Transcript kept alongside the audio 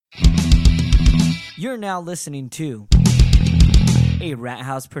You're now listening to a Rat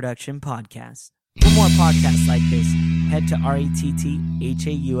House Production podcast. For more podcasts like this, head to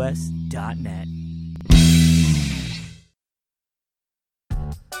retthaus.net.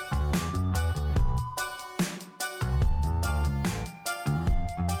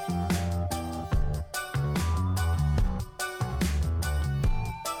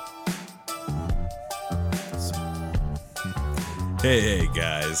 Hey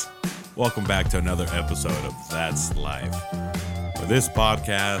guys, welcome back to another episode of That's Life, where this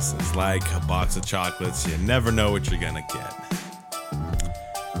podcast is like a box of chocolates. You never know what you're gonna get.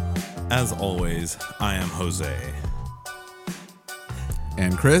 As always, I am Jose.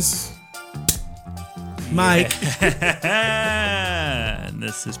 And Chris. Mike. And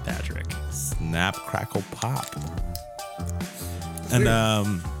this is Patrick. Snap, crackle, pop. And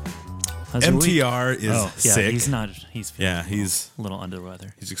How's your week? MTR is sick. He's not. He's feeling he's a little under the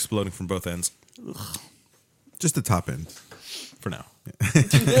weather. he's exploding from both ends Just the top end. for now.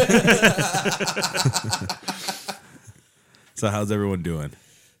 So how's everyone doing?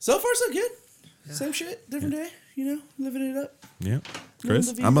 So far, so good. Same shit, different day. You know, living it up. Yeah,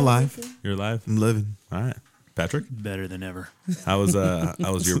 Chris, I'm alive. you're alive. I'm living. All right, Patrick, Better than ever. how was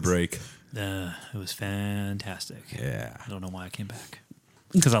your break? It was fantastic. Yeah. I don't know why I came back.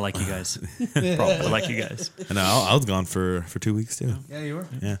 Because I like you guys. Probably I like you guys. And I was gone for 2 weeks too. Yeah, you were.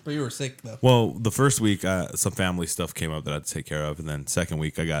 Yeah. But you were sick, though. Well, the first week, some family stuff came up that I had to take care of, and then second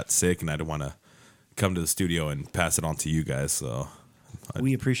week I got sick, and I didn't want to come to the studio and pass it on to you guys. So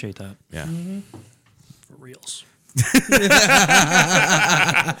We appreciate that. yeah, For reals.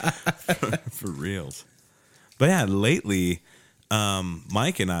 for reals. But yeah, lately,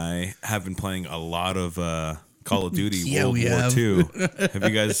 Mike and I have been playing a lot of Call of Duty Yeah, World we War have. II. Have you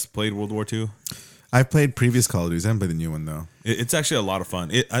guys played World War II? I've played previous Call of Duties. I haven't played the new one, though. It's actually a lot of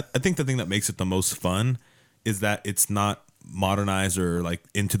fun. I think the thing that makes it the most fun is that it's not modernized or like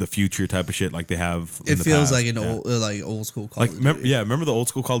into the future type of shit like they have. It in the feels past. like an Yeah. old school Call of Duty. Remember the old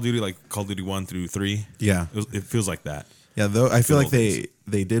school Call of Duty, like Call of Duty 1 through 3? Yeah. It feels like that. Yeah, though I feel Good like old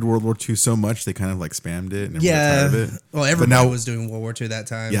they did World War II so much, they kind of like spammed it and everyone got Yeah. tired of it. Well, But everybody now, was doing World War II that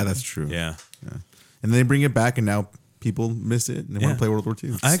time. yeah, that's true. Yeah. And they bring it back, and now people miss it, and they want to play World War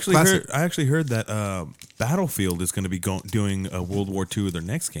II. It's I classic. actually heard that Battlefield is going to be doing a World War II of their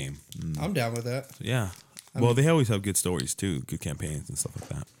next game. I'm down with that. Yeah. Well, they always have good stories too, good campaigns and stuff like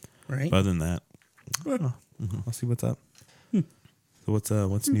that. Right? But other than that, I'll see what's up. So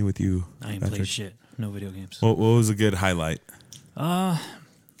what's new with you, I ain't Patrick? played shit. No video games. What was a good highlight?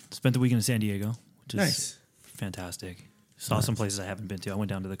 Spent the weekend in San Diego, which is Nice. fantastic. Saw some places I haven't been to. I went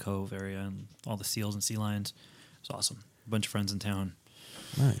down to the Cove area and all the seals and sea lions. It was awesome. A bunch of friends in town.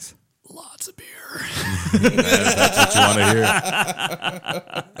 Nice. Lots of beer. That's what you want to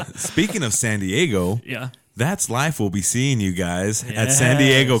hear. Speaking of San Diego, Yeah. That's Life will be seeing you guys at San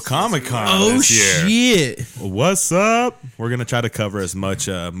Diego Yes. Comic-Con Oh, this year. shit. What's up? We're going to try to cover as much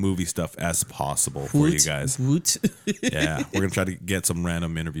movie stuff as possible for you guys. Woot. Yeah, we're going to try to get some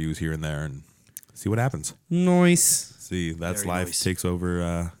random interviews here and there and see what happens. Nice. See, That's Very Life nice. takes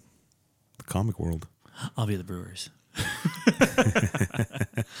over the comic world. I'll be at the Brewers.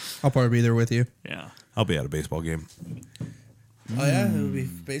 I'll probably be there with you. Yeah. I'll be at a baseball game. Oh, yeah? It would be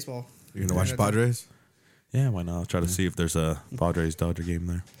baseball. You're going to watch the Padres? Yeah, why not? I'll try to see if there's a Padres-Dodger game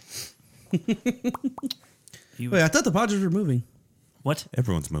there. Wait, I thought the Padres were moving. What?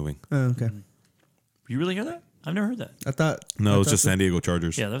 Everyone's moving. Oh, okay. You really hear that? I've never heard that. I thought. No, I it's thought just so. San Diego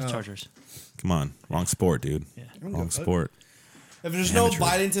Chargers. Yeah, that was Chargers. Come on. Wrong sport, dude. Yeah. Wrong sport. If there's Amateur. no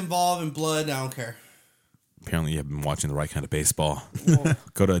violence involved and blood, I don't care. Apparently, you have been watching the right kind of baseball.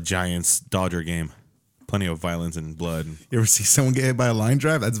 Go to a Giants-Dodger game. Plenty of violence and blood. You ever see someone get hit by a line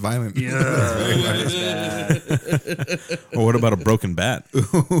drive? That's violent. Or what about a broken bat?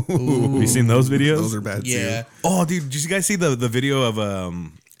 Have you seen those videos? Those are bad, Yeah. too. Oh, dude, did you guys see the video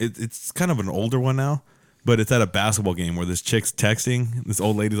of it's kind of an older one now, but it's at a basketball game where this chick's texting. This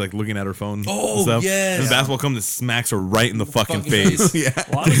old lady's like looking at her phone. Oh, and stuff. yes. And the basketball comes and smacks her right in the fucking Fucking face. face. Yeah.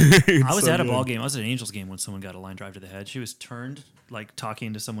 Well, I was so at a good. ball game. I was at an Angels game when someone got a line drive to the head. She was turned, like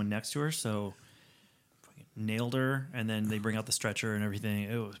talking to someone next to her, so fucking nailed her. And then they bring out the stretcher and everything.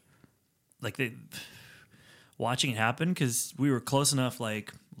 It was like watching it happen because we were close enough,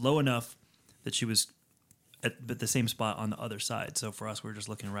 like low enough that she was at the same spot on the other side. So for us, we were just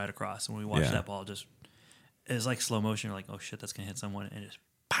looking right across, and when we watched Yeah. that ball, it was like slow motion. You're like, oh shit, that's gonna hit someone, and it just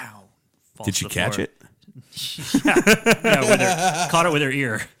pow. falls Did to she the catch floor. it? Yeah, with her, caught it with her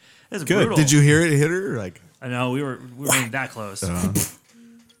ear. It was Good. brutal. Did you hear it hit her? Like, I know we were that close.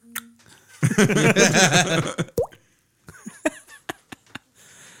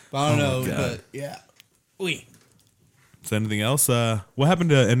 I don't know, God. but yeah. Oui. So anything else? What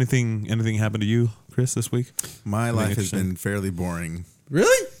happened to anything happened to you, Chris, this week? My life has interesting? been fairly boring.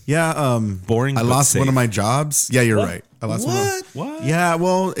 Really? Yeah, Boring, I but lost one safe. of my jobs. Yeah, you're right. I lost one. What? What? Yeah,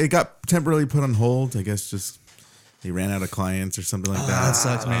 well, it got temporarily put on hold. I guess just they ran out of clients or something like That that.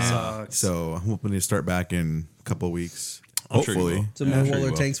 sucks, man. So I'm hoping to start back in a couple of weeks. I'm sure you Hopefully. will. Some more I'm sure you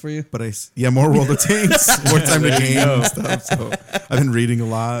roller will. tanks for you? But more World of Tanks, more time to game and stuff. So I've been reading a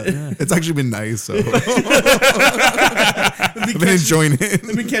lot. It's actually been nice. So I've been enjoying it.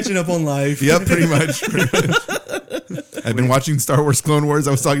 I've been catching up on life. Yep, pretty much. I've been watching Star Wars Clone Wars.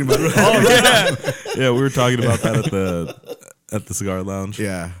 I was talking about it. Yeah, we were talking about that at the cigar lounge.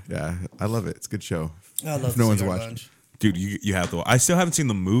 Yeah. I love it. It's a good show. I love If no one's Cigar watching. Lounge. Dude, you have to. I still haven't seen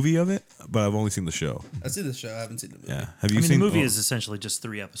the movie of it, but I've only seen the show. I see the show. I haven't seen the movie. Yeah, have you I mean, seen the movie oh, is essentially just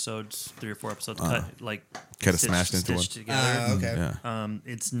 3 or 4 episodes cut Kinda smashed into stitched one. together. Okay. Yeah,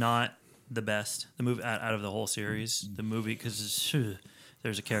 It's not the best. The movie out of the whole series, the movie because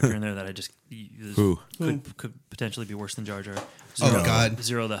there's a character in there that I just Who? could potentially be worse than Jar Jar. Oh, God.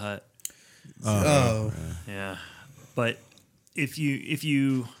 Zero the Hutt. Oh. Yeah, but if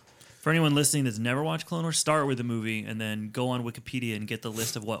you for anyone listening that's never watched Clone Wars, start with the movie and then go on Wikipedia and get the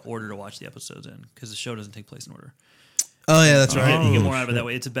list of what order to watch the episodes in because the show doesn't take place in order. Oh, yeah, that's You right. get more out of it that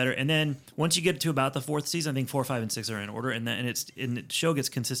way. It's a better. And then once you get to about the 4th season, I think 4, 5, and 6 are in order, and the show gets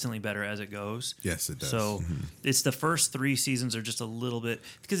consistently better as it goes. Yes, it does. So it's the first 3 seasons are just a little bit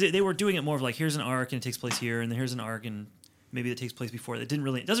because they were doing it more of like here's an arc and it takes place here, and then here's an arc and maybe it takes place before. It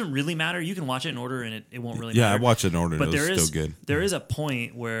doesn't really matter. You can watch it in order and it won't really yeah. I matter. watched it in order. But And it was there is still good. there is a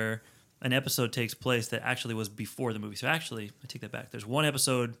point where an episode takes place that actually was before the movie. So actually, I take that back. There's one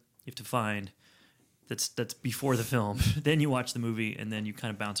episode you have to find that's before the film. Then you watch the movie, and then you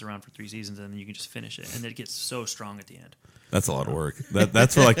kind of bounce around for 3 seasons, and then you can just finish it. And it gets so strong at the end. That's a lot of work.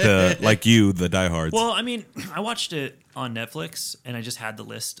 That's for the diehards. Well, I mean, I watched it on Netflix, and I just had the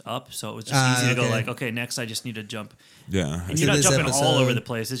list up, so it was just easy to go okay. like, okay, next I just need to jump. yeah, And So you're not this jumping all episode- over the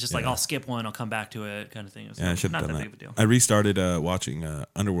place. It's just like Yeah. I'll skip one, I'll come back to it, kind of thing. It's yeah. I should not have that done big of a that. deal. I restarted watching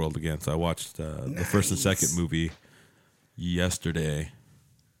Underworld again, so I watched the first and second movie yesterday.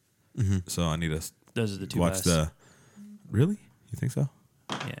 So I need to Those are the 2 watch best. the. Really? You think so?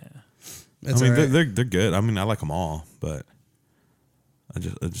 Yeah. That's I mean, all right. they're good. I mean, I like them all, but I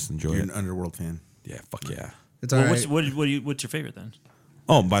just enjoy You're it. an Underworld fan. Yeah, fuck yeah. It's all Well, right. what's your favorite then?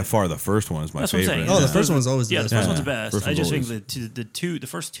 Oh, by far the first one is my That's what I'm favorite. saying. Oh, the Yeah. first one's always the Yeah, the best. first Yeah. one's the best. First I one's just think always- the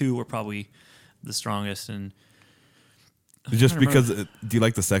first 2 were probably the strongest. And Just I don't because, do you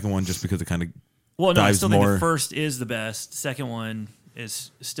like the second one? Just because it kind of well, no, I dives still think more- the first is the best. Second one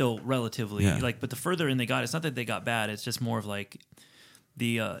is still relatively Yeah. but the further in they got, it's not that they got bad. It's just more of like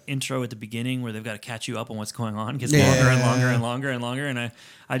the intro at the beginning where they've got to catch you up on what's going on gets Yeah. longer and longer and longer and longer. And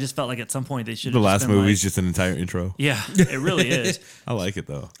I just felt like at some point they should. the last been movie's like, just an entire intro. yeah, it really is. I like it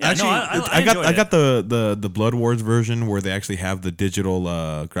though. Yeah, no, I got enjoyed I it. got the Blood Wars version where they actually have the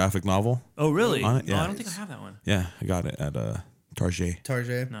digital graphic novel. Oh, really? On it? No, Yeah. I don't think I have that one. Yeah, I got it at Target.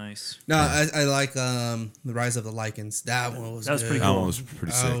 Tarjay. Nice. No, I like The Rise of the Lycans. That one was That was good. pretty That cool. one was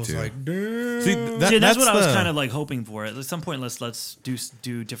pretty I sick was too. like, damn. See, That's what I was the- kind of like hoping for. At some point, let's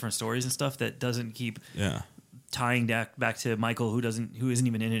do different stories and stuff that doesn't keep Yeah. tying back to Michael, who isn't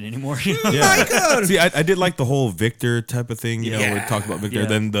even in it anymore. You know? Yeah. See, I did like the whole Victor type of thing, you know, where Yeah. it talked about Victor. Yeah.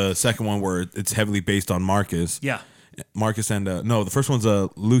 Then the second one where it's heavily based on Marcus. Yeah. Marcus and no, the first one's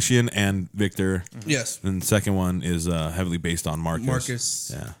Lucian and Victor. Yes. And the second one is heavily based on Marcus.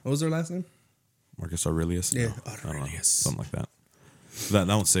 Marcus. Yeah. What was their last name? Marcus Aurelius. Yeah, No, I don't know. Aurelius. Something like that. That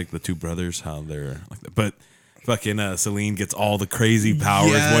one's sick. The 2 brothers, how they're like that. But fucking Celine gets all the crazy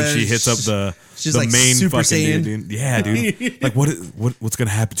powers when she hits up she's the like main Super fucking Saiyan. dude. Yeah, dude. Like what's gonna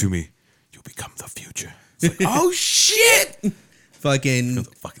happen to me? You'll become the future. It's like, Oh shit! Fucking that's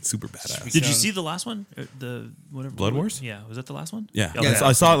fucking super badass. Did you see the last one? The whatever Blood Wars? Yeah, was that the last one? Yeah, Okay.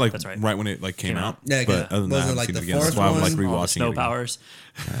 I saw it like That's right. right when it like came out. Yeah, but yeah. other than that, I Wasn't haven't like seen the it again. That's fourth why I'm like one? All the rewatching snow it. Again. powers.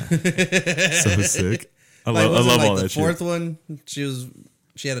 So sick. I like, love wasn't all like that the shit. fourth one.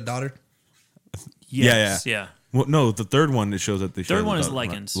 She had a daughter. Yes, Yeah, yeah. Well, no, the third one it shows that they. Third one is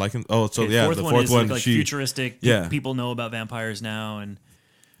like Lycans. Lycans. Oh, so Okay, yeah, fourth the one fourth is one, like she futuristic. yeah. People know about vampires now, and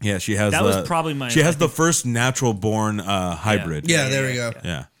Yeah, she has. That was probably my- She has I the think- first natural born hybrid. Yeah, there we go.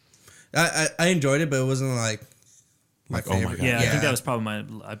 Yeah. I enjoyed it, but it wasn't like my Like, oh my favorite. God. yeah, I think that was probably my.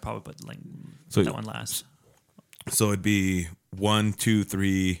 I'd probably put like So- that one last. So it'd be 1, 2,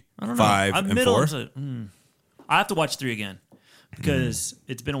 3, I don't know. 5, I'm and middle 4. of the- I have to watch 3 again because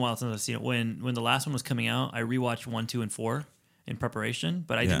it's been a while since I've seen it. When the last one was coming out, I rewatched 1, 2, and 4 in preparation,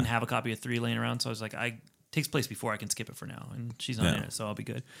 but I Yeah. didn't have a copy of 3 laying around, so I was like, I takes place before, I can skip it for now, and she's not in it, so I'll be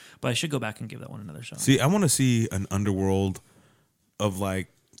good. But I should go back and give that one another shot. See, I want to see an underworld of like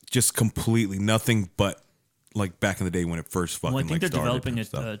just completely nothing but like back in the day when it first fucking Well, I think like they're started developing and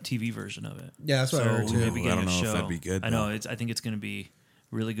stuff. a TV version of it. Yeah, that's what I heard, too. Maybe I getting don't know a if show. that'd be good, I know. though. I think it's going to be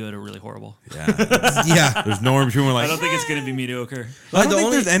really good or really horrible. Yeah, Yeah. there's nowhere between. We're like, I don't think it's going to be mediocre. I don't the think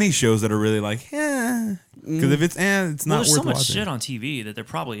only- there's any shows that are really like, because if it's it's Well, not there's worth so much watching. shit on TV that there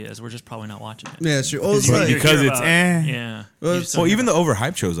probably is. We're just probably not watching it. Yeah, it's true. Oh, it's You like, either because hear it's about- Yeah. Well, You just don't Well, hear even the about-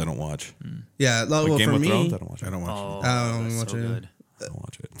 overhyped shows I don't watch. yeah. Well, Like Game for of me, Thrones, I don't watch. I don't watch Oh, it. I don't that's watch so it. good. I don't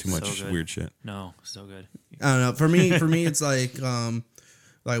watch it. Too much good. weird shit. No, so good. I don't know. For me, it's like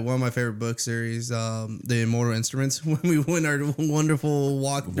one of my favorite book series, The Immortal Instruments. When we went our wonderful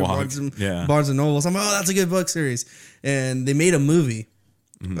walk through Barnes and Nobles, I'm like, oh, that's a good book series. And they made a movie,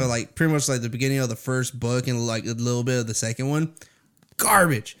 like pretty much like the beginning of the first book and like a little bit of the second one.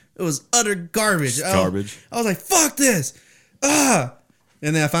 Garbage. It was utter garbage. Garbage. I was like, fuck this.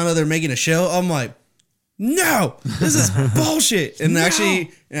 And then I found out they're making a show. I'm like, no, this is bullshit. And I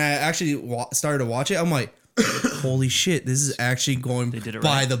actually started to watch it. I'm like, holy shit, this is actually going did it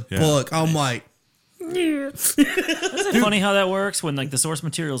by right. the book. I'm like, Isn't it funny how that works when like the source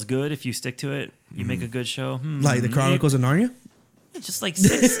material is good? If you stick to it, you make a good show. like the Chronicles of Narnia. Just like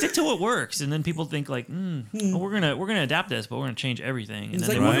stick to what works, and then people think like, oh, we're gonna adapt this, but we're gonna change everything, and then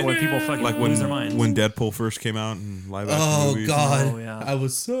like, they wonder why right. people fucking Like lose their minds. when Deadpool first came out in live action Oh movies. God, Oh, yeah. I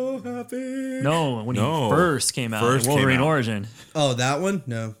was so happy. No, when No. he first came out, First in Wolverine came out. Origin. Oh, that one?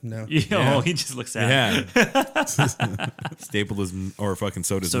 No. Oh, he just looks sad. Yeah. Stapled his or fucking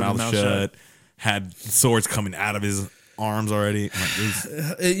sewed his mouth shut. Had swords coming out of his arms already. I'm like,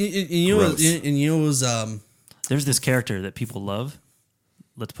 this- You know, Gross. and you know, it was There's this character that people love.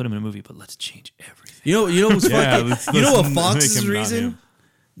 Let's put him in a movie, but let's change everything. you know what's Yeah, fucking. let's- You know let's what Fox's make him not reason? him.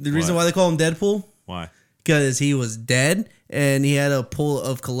 The reason What? why they call him Deadpool? Why? Because he was dead and he had a pool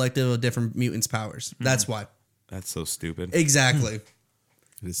of collective of different mutants' powers. That's why. That's so stupid. Exactly. It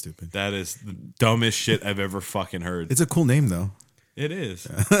is stupid. That is the dumbest shit I've ever fucking heard. It's a cool name though. It is.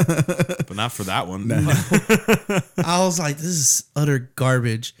 But not for that one. I was like, this is utter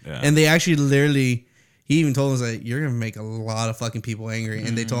garbage. Yeah. And they actually literally, he even told us like, you're gonna make a lot of fucking people angry.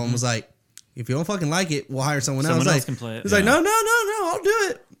 And they told him was like, if you don't fucking like it, we'll hire someone else. Someone else Like, can play it. He's like, no, I'll do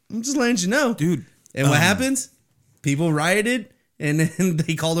it. I'm just letting you know, Dude. And what happens? People rioted, and then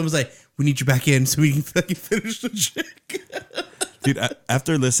they called him. Was like, we need you back in so we can fucking finish the chick. Dude,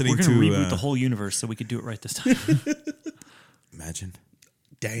 after listening We're to gonna reboot the whole universe so we could do it right this time. imagine.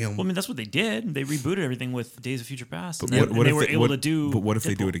 Damn. Well, I mean, that's what they did. They rebooted everything with Days of Future Past, and, But they, what and they if were able to do. But what if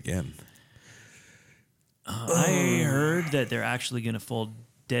they do Deadpool. it again? I heard that they're actually going to fold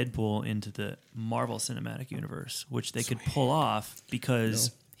Deadpool into the Marvel Cinematic Universe, which they could pull off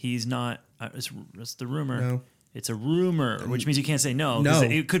because he's not. It's the rumor. No. It's a rumor, which means you can't say no. 'Cause No.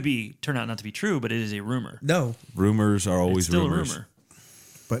 it could be turn out not to be true, but it is a rumor. No. Rumors are always It's still rumors. a rumor.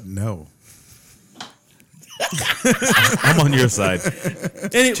 But no. I'm on your side.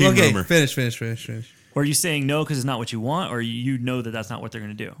 Team Okay, rumor. finish. Or are you saying no because it's not what you want, or you know that that's not what they're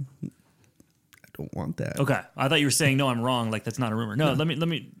going to do? I don't want that. Okay, I thought you were saying no, I'm wrong. Like that's not a rumor. No, let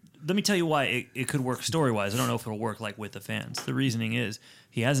me tell you why it could work story wise. I don't know if it'll work like with the fans. The reasoning is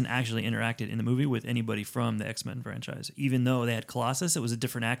he hasn't actually interacted in the movie with anybody from the X-Men franchise. Even though they had Colossus, it was a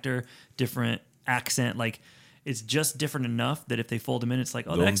different actor, different accent. Like it's just different enough that if they fold him in, it's like,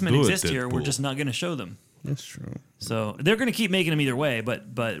 oh, the Don't X-Men do it, exist here. We're Deadpool. just not going to show them. That's true. So they're going to keep making him either way.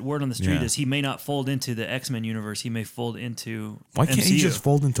 But word on the street Yeah. is he may not fold into the X-Men universe. He may fold into Why can't MCU. he just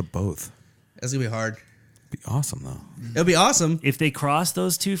fold into both? That's gonna be hard. Be awesome though. It'll be awesome. If they cross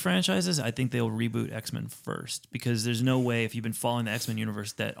those two franchises, I think they'll reboot X-Men first because there's no way if you've been following the X-Men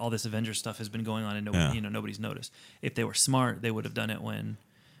universe that all this Avengers stuff has been going on and nobody's noticed. If they were smart, they would have done it when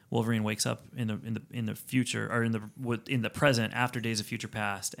Wolverine wakes up in the future or in the present after Days of Future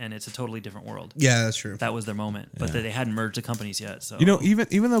Past, and it's a totally different world. Yeah, that's true. That was their moment, but they hadn't merged the companies yet. So You know,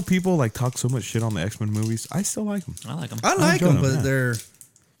 even though people like talk so much shit on the X-Men movies, I still like them. I like them. I like enjoy them, them, but yeah. they're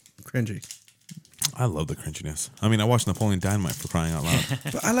cringy. I love the cringiness. I mean, I watched Napoleon Dynamite for crying out loud.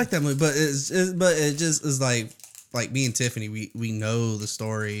 But I like that movie. But it just is like me and Tiffany. We know the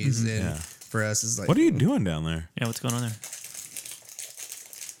stories, and Yeah. for us, it's like What are you doing down there? Yeah, what's going on there?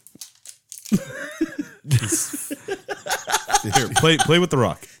 Here, play with the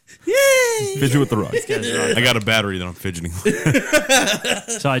rock. Yay! Fidget with the rock. I got a battery that I'm fidgeting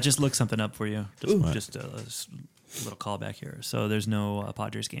with. So I just looked something up for you. Just a little callback here. So there's no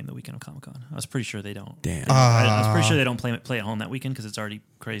Padres game the weekend of Comic-Con. I was pretty sure they don't. Damn. I was pretty sure they don't play at home that weekend because it's already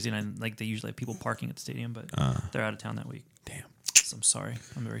crazy. And they usually have people parking at the stadium, but they're out of town that week. Damn. I'm sorry.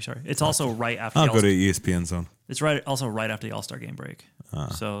 I'm very sorry. It's also right after. I'll go to ESPN Zone. It's also right after the All-Star game break.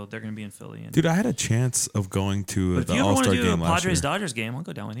 So they're going to be in Philly. And Dude, I had a chance of going to the All-Star game last year. If you want to do a Padres-Dodgers game, I'll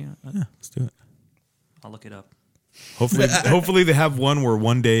go down with you. Yeah, let's do it. I'll look it up. Hopefully they have one where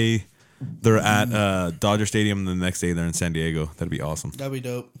one day they're at Dodger Stadium and the next day they're in San Diego. That'd be awesome. That'd be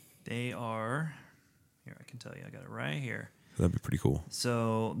dope. They are here. I can tell you. I got it right here. That'd be pretty cool.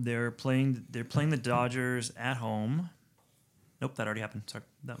 So they're playing the Dodgers at home. Nope, that already happened. Sorry,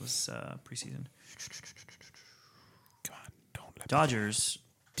 that was preseason. Come on, don't let Dodgers.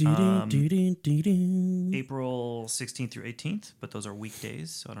 April 16th through 18th, but those are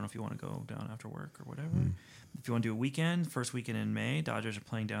weekdays, so I don't know if you want to go down after work or whatever. If you want to do a weekend, first weekend in May, Dodgers are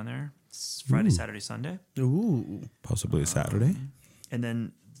playing down there. It's Friday, Saturday, Sunday. Ooh. possibly a Saturday. And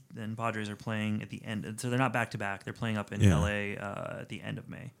then Padres are playing at the end. So they're not back-to-back. They're playing up in LA at the end of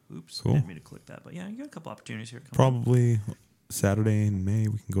May. Oops, Cool. didn't mean to click that. But yeah, you got a couple opportunities here. Probably Saturday in May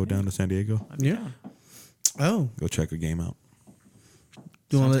we can go down to San Diego. Yeah. Oh. Go check a game out.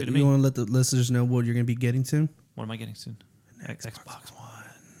 You want to let the listeners know what you're going to be getting soon? What am I getting soon? Xbox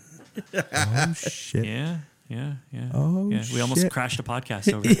One. Oh shit. Yeah. Oh, yeah. We almost shit. crashed a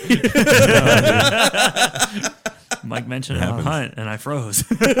podcast over Mike mentioned it on Hunt, and I froze.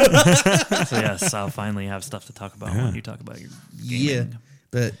 So yes, I'll finally have stuff to talk about when you talk about your gaming. Yeah.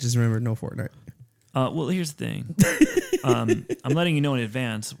 But just remember, no Fortnite. Well, here's the thing. I'm letting you know in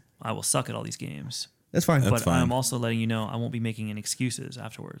advance I will suck at all these games. That's fine. But fine. I'm also letting you know I won't be making any excuses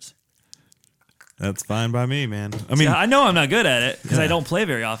afterwards. That's fine by me, man. I mean, I know I'm not good at it because I don't play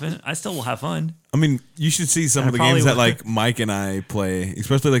very often. I still will have fun. I mean, you should see some of the probably games that will. like Mike and I play,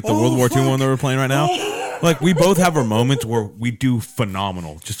 especially like the World War II one that we're playing right now. Like we both have our moments where we do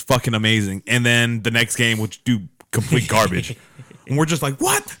phenomenal, just fucking amazing, and then the next game we'll just do complete garbage, and we're just like,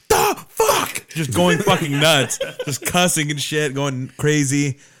 what the fuck? Just going fucking nuts, just cussing and shit, going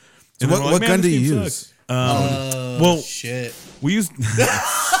crazy. So And then we're like, what "Man, gun do this you game use? sucks." Well, Shit. we use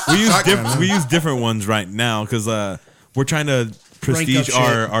we use different ones right now because we're trying to prestige shit.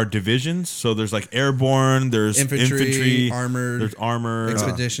 our divisions. So there's like airborne, there's infantry, armored, there's armor,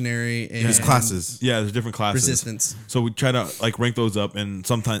 expeditionary, and These classes. yeah, there's different classes. resistance. So we try to like rank those up, and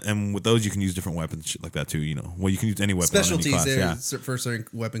sometimes and with those you can use different weapons, shit like that too. You know, well you can use any weapon on any Specialties class. there Yeah. for certain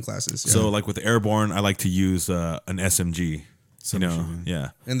weapon classes. Yeah. So like with the airborne, I like to use an SMG. You know, yeah.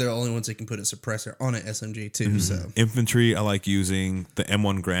 And they're the only ones that can put a suppressor on an SMG too. So Infantry, I like using the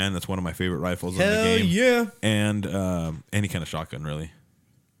M1 Grand. That's one of my favorite rifles in hell the game. yeah. And any kind of shotgun, really.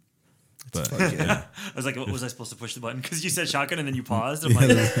 But yeah. I was like, what was I supposed to push the button? Because you said shotgun and then you paused. I'm like,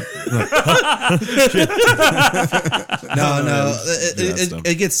 No.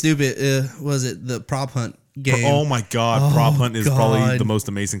 It gets stupid. Was it the prop hunt game? Oh my god, prop hunt is probably the most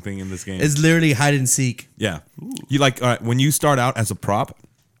amazing thing in this game. It's literally hide and seek. Yeah. You like all right, when you start out as a prop,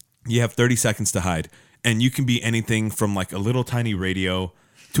 you have 30 seconds to hide. And you can be anything from like a little tiny radio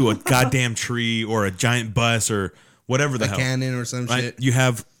to a goddamn tree or a giant bus or whatever the A hell. cannon or some Right? shit. You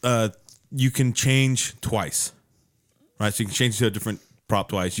have you can change twice. Right? So you can change to a different prop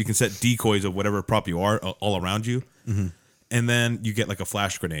twice. You can set decoys of whatever prop you are all around you. And then you get like a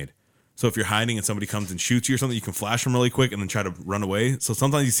flash grenade. So if you're hiding and somebody comes and shoots you or something, you can flash them really quick and then try to run away. So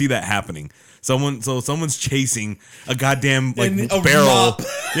sometimes you see that happening. Someone's chasing a goddamn like And a barrel. mop.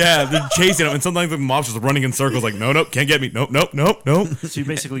 Yeah, they're chasing them, and sometimes the mob's just running in circles like, no, can't get me. Nope. so you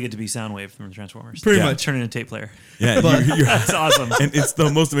basically get to be Soundwave from the Transformers. Pretty Yeah. much. Turn into a tape player. Yeah, you're That's awesome. and it's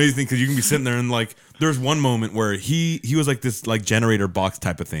the most amazing thing because you can be sitting there and like there's one moment where he was like this like generator box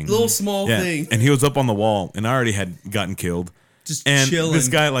type of thing, Little small thing. and he was up on the wall, and I already had gotten killed. Just And chilling. this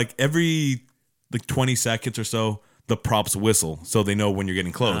guy like every like 20 seconds or so the props whistle so they know when you're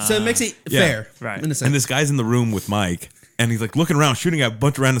getting close. So it makes it Yeah. fair. Right. In a sense. And this guy's in the room with Mike, and he's like looking around, shooting at a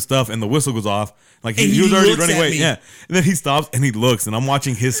bunch of random stuff, and the whistle goes off. Like And he he was already looks running at away. me. Yeah. And then he stops and he looks, and I'm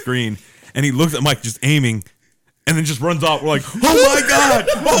watching his screen, and he looks at Mike just aiming, and then just runs off. We're like, oh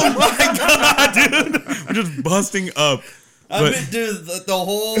my god, dude. We're just busting up. I mean, dude, the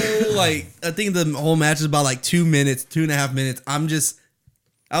whole like I think the whole match is about like 2 minutes, 2.5 minutes.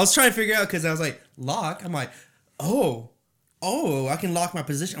 I was trying to figure out because I was like, lock. I'm like, oh, I can lock my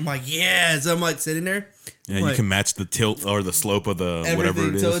position. I'm like, yeah. So I'm like sitting there. Yeah, like, you can match the tilt or the slope of the whatever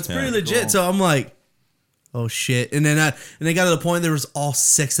it is. So it's pretty Yeah. legit. So I'm like, oh shit. And then they got to the point there was all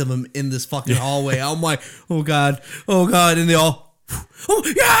 6 of them in this fucking hallway. I'm like, oh god. And they all, oh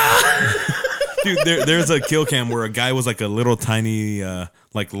yeah. Dude, there's a kill cam where a guy was like a little tiny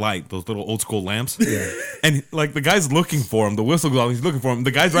like light, those little old school lamps. Yeah. And like the guy's looking for him. The whistle goes off. He's looking for him. The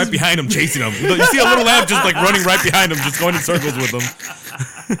guy's right behind him, chasing him. You see a little lamp just like running right behind him, just going in circles with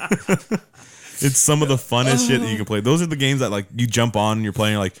him. It's some of the funnest shit that you can play. Those are the games that like you jump on and you're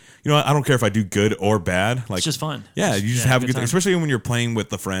playing like, you know what, I don't care if I do good or bad. Like It's just fun. Yeah, you just have a good time, time. especially when you're playing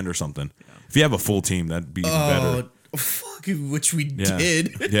with a friend or something. Yeah. If you have a full team, that'd be even better. Fucking, which we Yeah.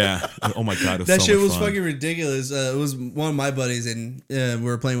 did. Yeah. Oh my god, it was That so shit much was fun. fucking ridiculous. It was one of my buddies, and we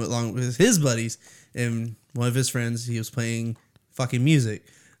were playing with his buddies, and one of his friends, he was playing fucking music.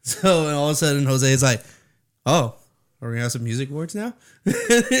 So, and all of a sudden, Jose is like, "Oh, are we gonna have some music awards now?"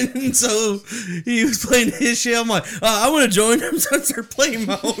 And so he was playing his shit. I'm like, I want to join him, so I start playing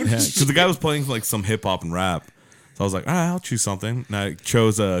my own. Yeah, because the guy was playing like some hip hop and rap. So I was like, all right, I'll choose something. And I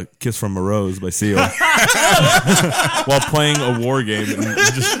chose Kiss from a Rose by Seal while playing a war game and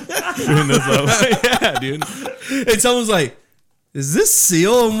just doing this. Yeah, dude. And someone's like, "Is this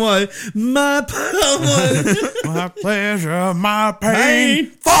Seal?" I'm like, my pleasure, my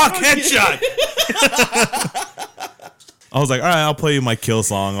pain. Fuck, headshot. I was like, all right, I'll play you my Kill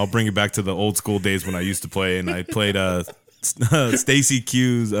song. I'll bring it back to the old school days when I used to play. And I played Stacy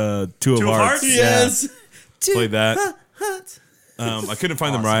Q's Two of Hearts. Yes. Played that. I couldn't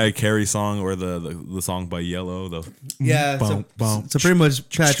find the Mariah Carey song or the song by Yellow. Yeah. Boom, boom. So pretty much,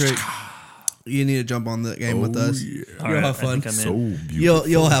 Patrick, you need to jump on the game with us. Yeah. You'll have fun. So beautiful.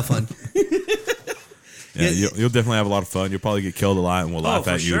 You'll have fun. Yeah, you'll definitely have a lot of fun. You'll probably get killed a lot, and we'll laugh for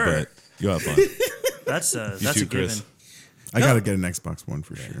at you, sure. but you'll have fun. That's You a too, given. Chris. I gotta get an Xbox One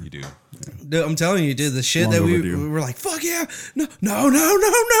for sure. You do. Dude, I'm telling you, dude, the shit Long that we overdue. were like, fuck yeah, no.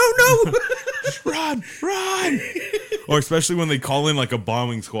 Run! Or especially when they call in like a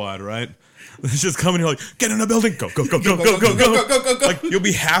bombing squad, right? It's just coming here like, get in the building, go. Like you'll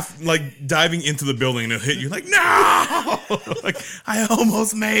be half like diving into the building and it'll hit you like, no! Like I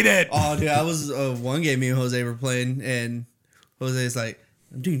almost made it. Oh, dude, I was one game me and Jose were playing, and Jose's like,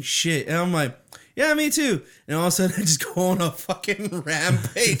 I'm doing shit, and I'm like, yeah, me too. And all of a sudden, I just go on a fucking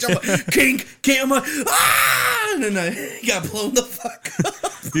rampage. I'm like, kink, I'm like, ah! And then I got blown the fuck up.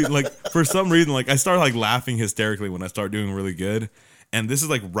 Dude, like for some reason, like I started like laughing hysterically when I started doing really good. And this is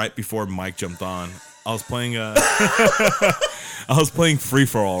like right before Mike jumped on. I was playing free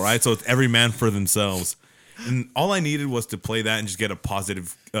for all, right? So it's every man for themselves. And all I needed was to play that and just get a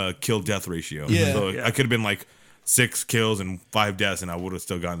positive kill death ratio. Yeah. So I could have been like 6 kills and 5 deaths and I would have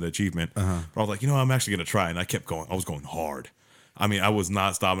still gotten the achievement. But I was like, you know, I'm actually gonna try. And I kept going. I was going hard. I mean, I was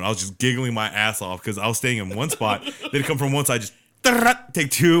not stopping. I was just giggling my ass off because I was staying in one spot. They'd come from one side, just take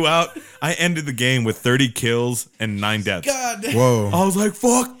 2 out. I ended the game with 30 kills and 9 deaths. God. Whoa. I was like,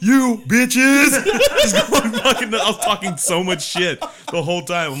 fuck you, bitches. Just going fucking, I was talking so much shit the whole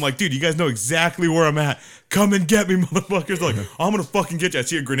time. I'm like, dude, you guys know exactly where I'm at. Come and get me, motherfuckers. Like, I'm gonna fucking get you. I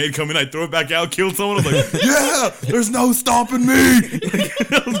see a grenade come in, I throw it back out, kill someone. I was like, yeah, there's no stopping me.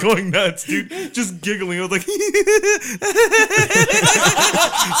 Like, I was going nuts, dude. Just giggling. I was like,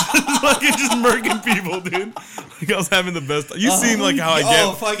 just murking people, dude. Like, I was having the best. You seen like how I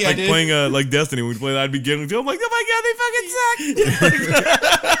get fuck yeah, like dude. playing like Destiny when we play that, I'd be giggling too. I'm like, oh my god, they fucking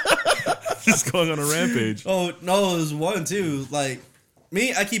suck. Just going on a rampage. Oh, no, it was one, too. Like,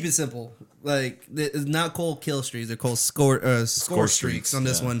 me, I keep it simple. Like, it's not called kill streaks. They're called score streaks streaks, on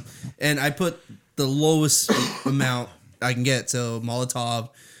this yeah. one. And I put the lowest amount I can get. So, Molotov,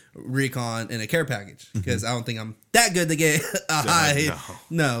 Recon, and a care package. Because I don't think I'm that good to get a high.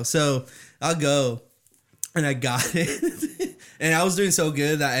 No. So, I'll go. And I got it. And I was doing so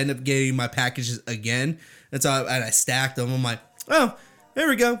good that I ended up getting my packages again. And so I stacked them. I'm like, oh, there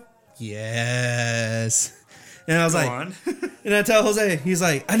we go. Yes. And I was like, on. and I tell Jose, he's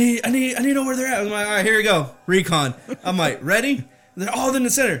like, I need to know where they're at. I'm like, all right, here we go. Recon. I'm like, ready? And they're all in the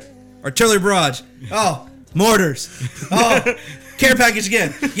center. Artillery barrage. Oh, mortars. Oh, care package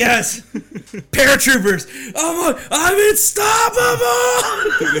again. Yes. Paratroopers. I'm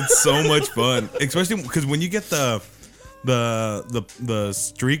unstoppable. Dude, it's so much fun, especially because when you get the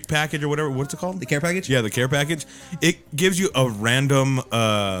streak package or whatever, what's it called? The care package? Yeah, the care package. It gives you a random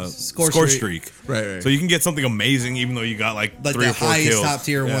score streak. Right. So you can get something amazing even though you got like 3 the or 4 highest kills. top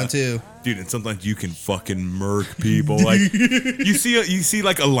tier one, too. Dude, and sometimes you can fucking murk people. Like you see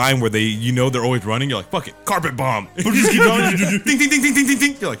like a line where they're always running. You're like, fuck it, carpet bomb. You just keep going. Ding, ding, ding, ding, ding, ding,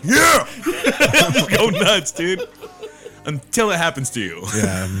 ding. You're like, yeah. Just go nuts, dude. Until it happens to you.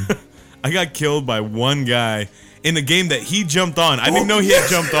 Yeah. I got killed by one guy in a game that he jumped on. I didn't even know he had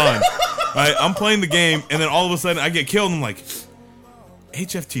jumped on. Right? I'm playing the game, and then all of a sudden I get killed, and I'm like,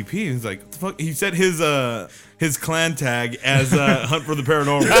 HFTP. He's like, what the fuck? He set his clan tag as Hunt for the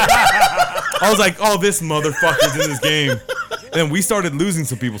Paranormal. I was like, oh, this motherfucker's in this game. And then we started losing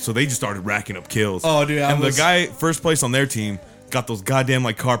some people, so they just started racking up kills. Oh, dude, the guy first place on their team got those goddamn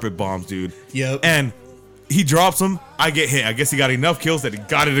like carpet bombs, dude. Yep. And he drops them. I get hit. I guess he got enough kills that he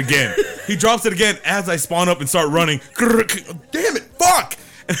got it again. He drops it again as I spawn up and start running. Damn it, fuck!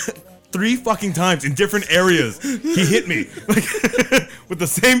 3 fucking times in different areas. He hit me like with the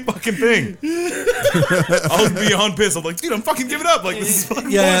same fucking thing. I was beyond pissed. I'm like, dude, I'm fucking giving up. Like, this is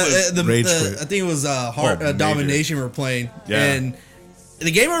fucking pointless. Rage quit. I think it was major. Domination we're playing. Yeah. And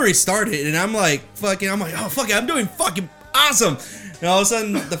the game already started, and I'm like, oh, fuck it, I'm doing fucking awesome. And all of a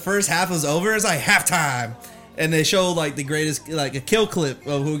sudden, the first half was over. It's like halftime. And they showed like the greatest, like a kill clip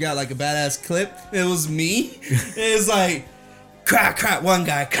of who got like a badass clip. It was me. It's like, crack, crack, 1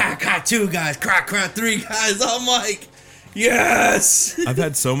 guy, crack, crack, 2 guys, crack, crack, 3 guys. I'm like, yes. I've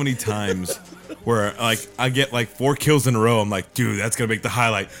had so many times where like I get like 4 kills in a row. I'm like, dude, that's gonna make the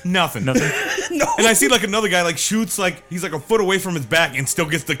highlight. Nothing. No. And I see like another guy like shoots like he's like a foot away from his back and still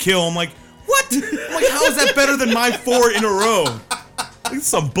gets the kill. I'm like, what? I'm like, how is that better than my 4 in a row? It's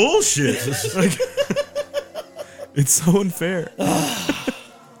some bullshit. Like, it's so unfair.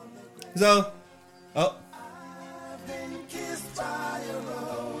 So, oh.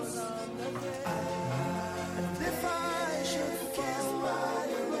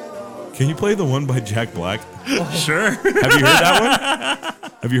 Can you play the one by Jack Black? Sure. Have you heard that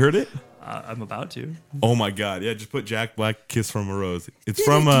one? Have you heard it? I'm about to. Oh my god! Yeah, just put Jack Black "Kiss from a Rose." It's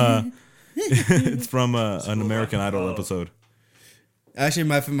from it's from an American Idol episode. Actually,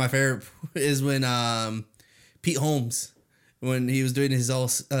 my favorite is when Pete Holmes, when he was doing his all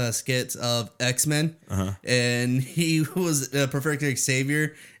skits of X-Men, and he was Perfect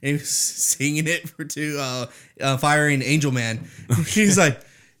Xavier, and he was singing it to Firing Angel Man. He's like,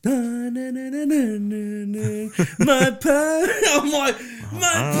 na, na, na, na, na, na, my pen. I'm like,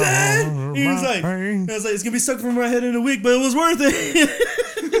 my pen. He's like, I was like, it's gonna be stuck from my head in a week, but it was worth it.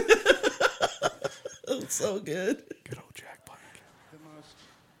 It was so good. Good old Jack Black. The most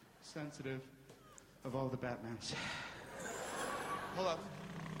sensitive of all the Batmans. Hold up.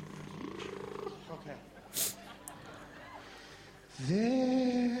 Okay.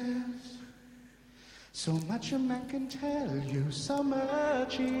 There's so much a man can tell you, so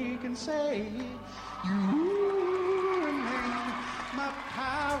much he can say. You remain my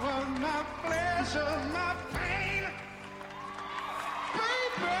power, my pleasure, my pain.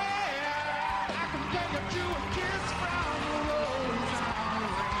 Baby, I can take you a kiss from a rose.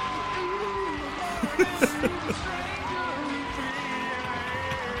 Ooh, the stranger we feel.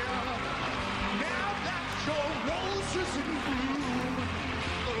 Now that your rose is in bloom,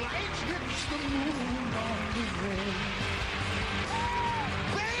 the light hits the moon on the ring.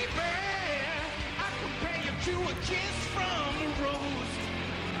 Baby, I compare you to a kiss from a rose.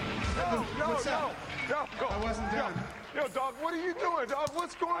 What's up? I wasn't done. Yo, dog, what are you doing, dog?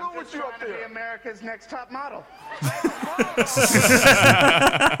 What's going on with you up To be there? America's Next Top Model.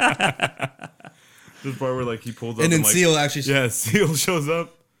 This part where like he pulls up And then like, Seal actually, Seal shows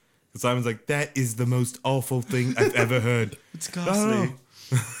up. And Simon's like, that is the most awful thing I've ever heard. It's ghastly.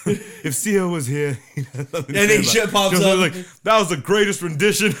 If Seal was here, he'd have nothing to And say then about shit it. pops Just up. like, that was the greatest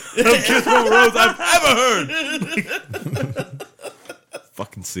rendition of Kiss from a Rose I've ever heard.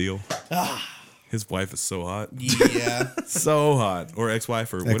 Fucking Seal. His wife is so hot. yeah. So hot. Or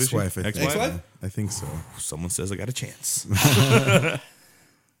ex-wife, or what is she? Ex-wife, I think. Ex-wife? I think so. Someone says I got a chance. I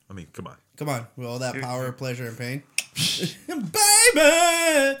mean, come on. Come on, with all that power, pleasure, and pain.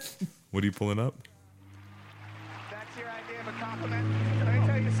 Baby! What are you pulling up? That's your idea of a compliment? Let me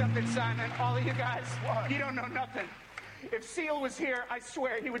tell you something, Simon. All of you guys, you don't know nothing. If Seal was here, I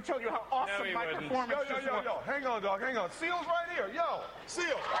swear he would tell you how awesome my performance was. Yo, hang on, dog, hang on. Seal's right here. Yo,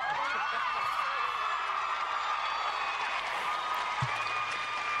 Seal.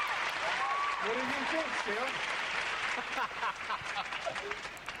 What do you think, Seal?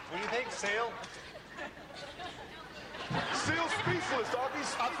 What do you think, Seal? Seal's speechless, dog.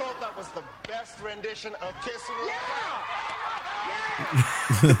 I thought that was the best rendition of Kiss from a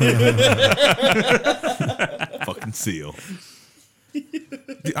Rose. Fucking Seal.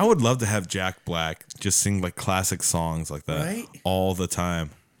 Dude, I would love to have Jack Black just sing like classic songs like that Right? all the time.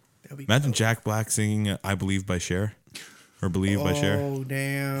 Imagine Jack Black singing "I Believe" by Cher, or "Believe" by Cher. Oh,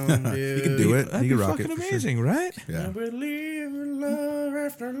 damn, dude. You can do it. That'd You be can rock it. fucking for sure. amazing, right? Yeah. Believe in love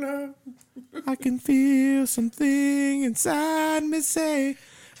after love. I can feel something inside me say,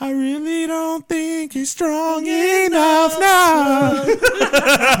 I really don't think you're strong enough now.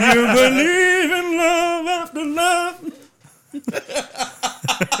 You believe in love after love.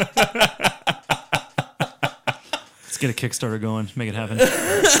 Let's get a Kickstarter going. Make it happen. Do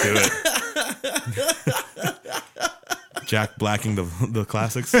it. Jack Blacking the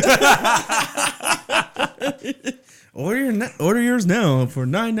classics. Order yours now for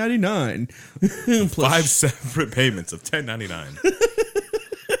 $9.99. 5 separate payments of $10.99.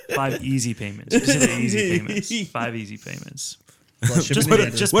 5 easy payments. Just hit the easy payments. 5 easy payments. Just pay-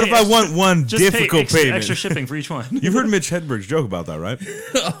 what just what pay if I ex- want one Just pay difficult payment? extra shipping for each one. You've heard Mitch Hedberg's joke about that, right?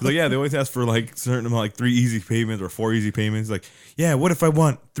 He's like, yeah, they always ask for like certain amount, like 3 easy payments or 4 easy payments. Like, yeah, what if I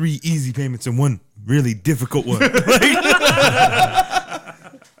want 3 easy payments and 1 really difficult one?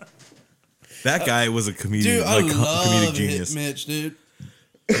 That guy was a comedian, Dude, I like love comedic genius. Mitch, dude.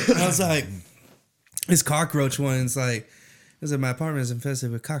 I was like, his cockroach one's like, it was like, my apartment is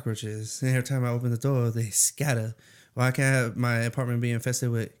infested with cockroaches. And every time I open the door, they scatter. Why can't I have my apartment be infested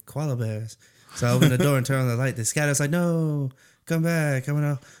with koala bears? So I open the door and turn on the light. They scatter. It's like, no, come back. I'm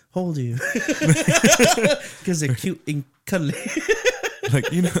going to hold you. Because they're cute and cuddly.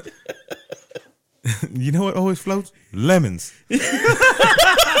 Like, you know what always floats? Lemons. Like,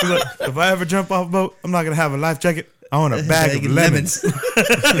 if I ever jump off a boat, I'm not gonna have a life jacket. I want a bag of lemons.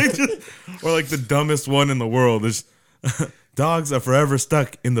 Or like the dumbest one in the world is dogs are forever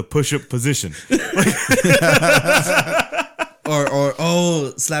stuck in the push-up position. or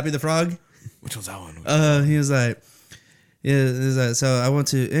Slappy the Frog. Which one's that one? He was like, so I went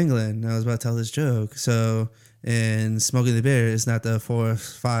to England. I was about to tell this joke. So, and Smokey the Bear is not the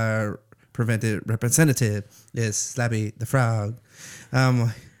forest fire prevented representative. It's Slappy the Frog. I'm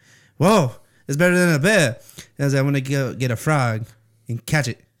like, whoa, it's better than a bear. I was like, I'm going to go get a frog and catch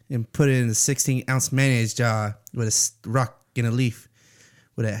it and put it in a 16-ounce mayonnaise jar with a rock and a leaf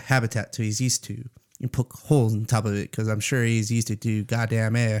with a habitat to he's used to. And poke holes on top of it because I'm sure he's used to do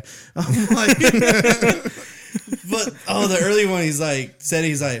goddamn air. I'm like, but the early one, he's like,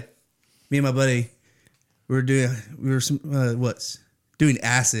 me and my buddy, we were doing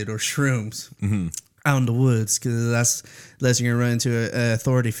acid or shrooms out in the woods because that's less you're gonna run into an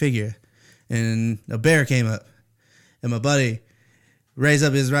authority figure. And a bear came up, and my buddy raised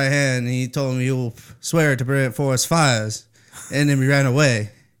up his right hand and he told me he will swear to prevent forest fires. And then we ran away,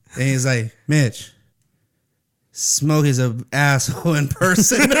 and he's like, Mitch, Smokey's an asshole in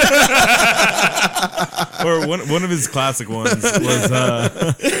person. Or one of his classic ones was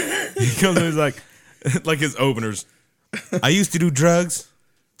he comes and he's like his openers. I used to do drugs.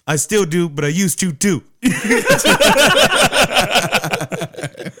 I still do, but I used to too.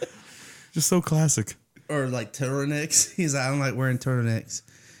 Just so classic. Or like turtlenecks. He's like, I don't like wearing turtlenecks.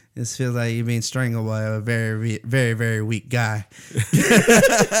 This feels like you're being strangled by a very, very, very weak guy. Put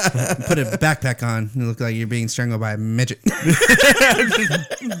a backpack on. You look like you're being strangled by a midget.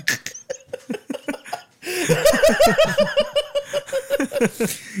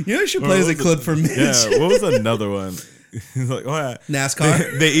 You know, she plays a clip for Mitch. Yeah, what was another one? He's like, oh, yeah.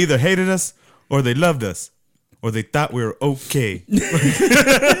 NASCAR. They either hated us or they loved us or they thought we were okay.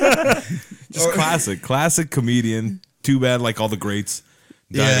 Just classic comedian. Too bad, like all the greats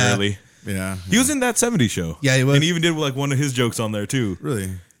died early. Yeah. He was in that 70s show. Yeah, he was. And he even did like one of his jokes on there too. Really?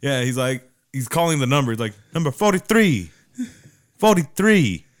 Yeah, he's calling the number. He's like, number 43. 43.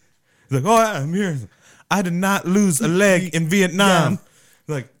 He's like, oh, I'm here. I did not lose a leg in Vietnam.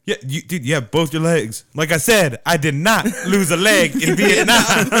 Like, yeah, dude, you have both your legs. Like I said, I did not lose a leg in Vietnam.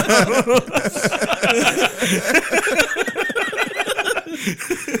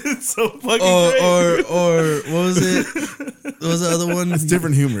 It's so fucking great. Or what was it? What was the other one? It's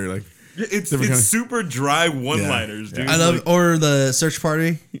different humor. Like, It's kind of- super dry one-liners, dude. I love, Like, or the search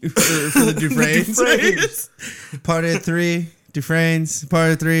party for the Dufresnes. Party of 3, Dufresnes.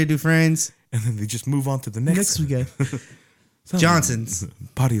 Party of 3, Dufresnes. and then they just move on to the next. Next we go Johnson's.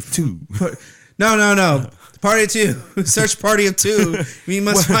 Party of 2. No. Party of 2. Search party of 2. We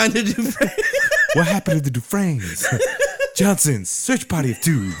must find a Dufresne. What happened to the Dufresnes? Johnson's search party of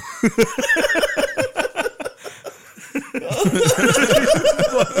 2.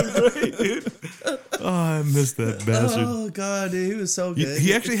 Oh, I missed that bastard. Oh god, dude, he was so good.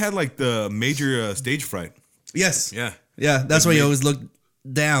 He actually had like the major stage fright. Yes. Yeah. Yeah, that's why he always looked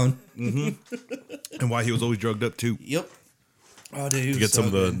down. And why he was always drugged up too. Yep. Oh, dude, he was To get so some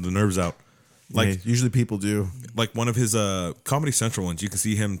of good. the nerves out. Like yeah, usually people do. like one of his Comedy Central ones, you can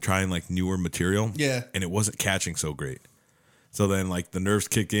see him trying like newer material. Yeah. And it wasn't catching so great. So then like the nerves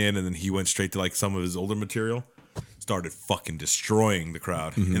kick in and then he went straight to like some of his older material. Started fucking destroying the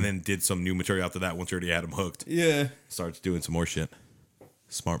crowd. And then did some new material after that once he already had him hooked. Yeah. Starts doing some more shit.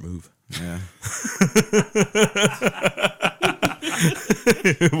 Smart move. Yeah.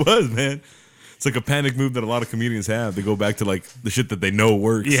 It was, man. It's like a panic move that a lot of comedians have. They go back to like the shit that they know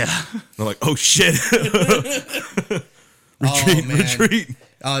works. Yeah. They're like, oh shit. Retreat.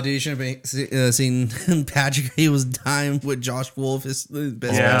 Oh, dude, you should have seen Patrick. He was dying with Josh Wolf. His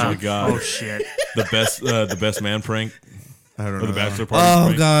best Yeah. Oh my God. Oh shit. The best man prank. I don't Or know. the bachelor party Oh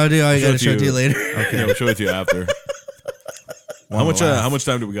prank. god, dude, I gotta show it to you later. Okay, we'll show it to you after. How much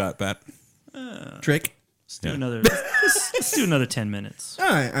time do we got, Pat? Trick. Let's do another. Let's do another 10 minutes. All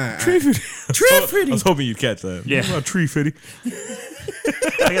right. Tree fitty. I was hoping you'd catch that. Yeah. What about tree fitty.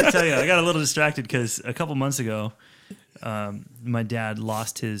 I gotta tell you, I got a little distracted because a couple months ago, my dad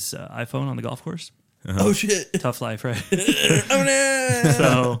lost his iPhone on the golf course. Oh shit. Tough life, right? Oh no.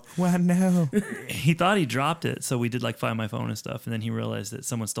 So Wow, no. he thought he dropped it, so we did like find my phone and stuff, and then he realized that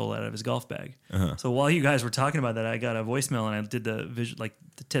someone stole it out of his golf bag. So while you guys were talking about that, I got a voicemail and I did the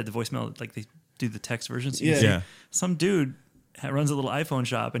the voicemail, like they do the text version. So you can see Yeah. some dude runs a little iPhone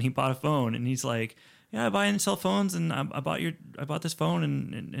shop and he bought a phone and he's like, yeah, I buy and sell phones and I bought this phone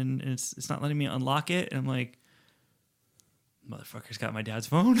and it's not letting me unlock it. And I'm like, motherfucker's got my dad's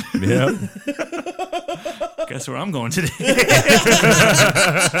phone. Yeah. Guess where I'm going today?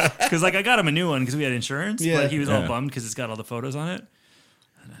 Because like I got him a new one because we had insurance. Yeah. But he was all Yeah. bummed because it's got all the photos on it.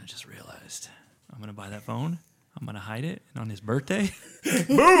 And I just realized I'm gonna buy that phone. I'm gonna hide it, and on his birthday, Smart.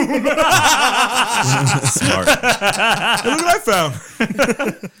 Hey, look what I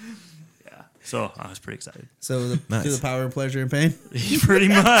found. so I was pretty excited. So Nice. do the power of pleasure and pain. Pretty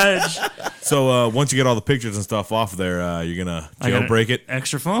much. So once you get all the pictures and stuff off there, you're gonna I got an jailbreak it.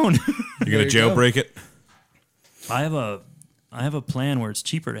 Extra phone. You're gonna you go. jailbreak it. I have a plan where it's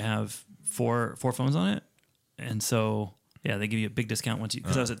cheaper to have four phones on it, and so yeah, they give you a big discount once you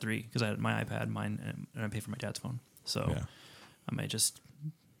because I was at 3 because I had my iPad, mine, and I paid for my dad's phone. So Yeah. I might just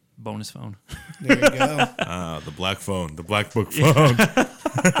bonus phone. There you go. The black phone, the black book phone.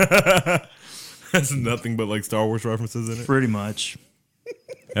 Has nothing but like Star Wars references in it. Pretty much.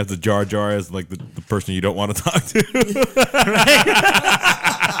 As the Jar Jar as like the person you don't want to talk to.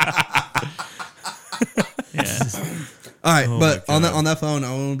 Yeah. All right, Oh but my on God. that phone,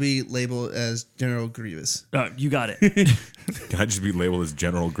 I want to be labeled as General Grievous. You got it. Can I just be labeled as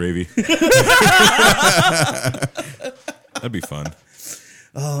General Gravy? That'd be fun.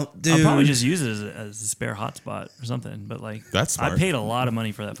 Dude. I'll probably just use it as a spare hotspot or something. But like, That's smart. I paid a lot of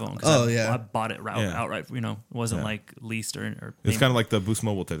money for that phone. 'Cause Oh, I yeah. bought it outright. You know, it wasn't like leased or It's payment. kind of like the Boost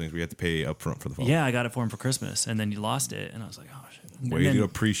Mobile type things where you have to pay up front for the phone. Yeah, I got it for him for Christmas, and then you lost it, and I was like, oh shit. And Way then- to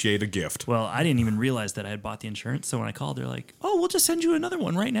appreciate a gift. Well, I didn't even realize that I had bought the insurance. So when I called, they're like, "Oh, we'll just send you another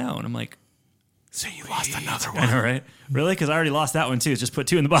one right now." And I'm like, So you lost another "I know, right? Really? Because I already lost that one too. Just put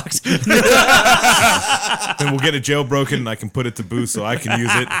 2 in the box." Then we'll get it jailbroken and I can put it to Boost so I can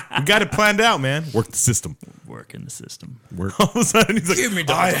use it. We got it planned out, man. Work the system. Work in the system. All of a sudden he's like,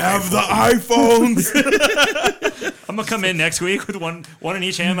 I have the iPhones. I'm gonna come in next week with one in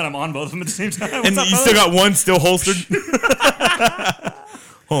each hand, and I'm on both of them at the same time. And What's up, you still fellas? got one still holstered.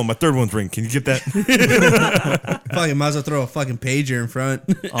 Oh, my third one's ringing. Can you get that? Fucking might as well throw a fucking pager in front.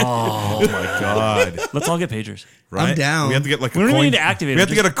 Oh my god! Let's all get pagers. Right? I'm down. We have to get like a We don't coin. need to activate We have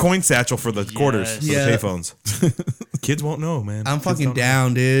it, to get a coin satchel for the quarters Yes. for Yeah. the payphones. Kids won't know, man. I'm Kids fucking don't know.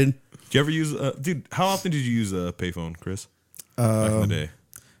 down, dude. Did you ever use, dude? How often did you use a payphone, Chris? Back in the day.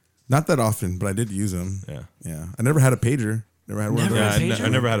 Not that often, but I did use them. Yeah. Yeah. I never had a pager. Never had one Never of Yeah, those. had a I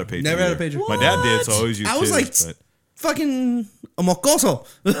pager? never had a pager. Never had a either. pager. My dad did, so I always used. I was his, like, but- fucking a mocoso.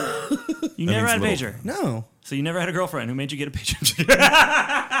 You never had a means pager, No. so you never had a girlfriend who made you get a pager.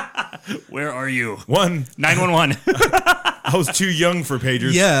 Where are you? one, 911. I was too young for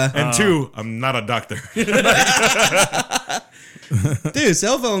pagers. Yeah. and two, I'm not a doctor. Dude,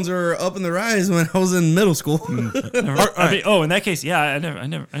 cell phones were up in the rise when I was in middle school. Oh, in that case, yeah, I never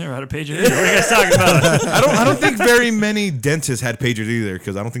had a pager. Either. What are you guys talking about? I don't think very many dentists had pagers either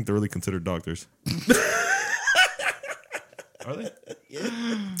because I don't think they're really considered doctors. Are they?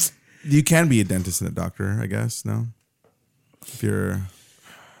 You can be a dentist and a doctor, I guess. No, if you're,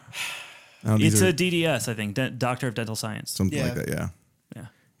 these It's are a DDS, I think, Doctor of Dental Science. something Yeah. like that. Yeah. Yeah.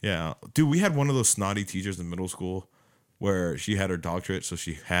 Yeah, dude, we had one of those snotty teachers in middle school where she had her doctorate, so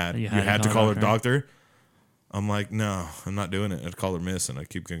you had to call her doctor. I'm like, no, I'm not doing it. I'd call her miss, and I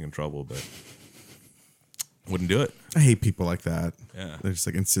keep getting in trouble, but wouldn't do it. I hate people like that. Yeah. They're just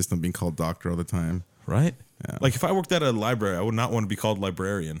like insist on being called doctor all the time. Right? Yeah. Like if I worked at a library, I would not want to be called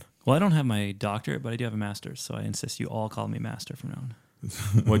librarian. Well, I don't have my doctorate, but I do have a master's, so I insist you all call me master from now on.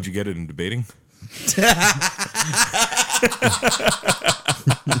 What'd you get it in debating?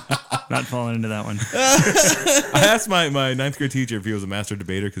 Not falling into that one. I asked my ninth grade teacher if he was a master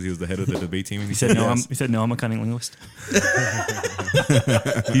debater because he was the head of the debate team. And He said no. I'm a cunning linguist.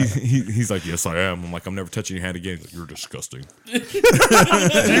 He's like, yes, I am. I'm like, I'm never touching your hand again. He's like, you're disgusting. Did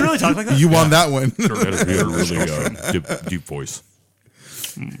he really talk like that? You won that one. Your head is really deep voice.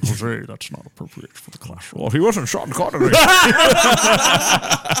 Jose, that's not appropriate for the classroom. Well, he wasn't Sean Connery.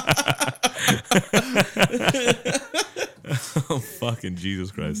 Oh, fucking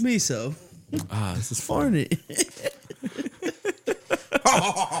Jesus Christ. Me so. This is fun. Horny.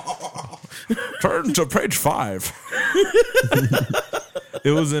 Turn to page 5.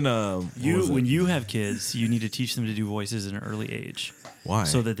 It was in When you have kids, you need to teach them to do voices at an early age. Why?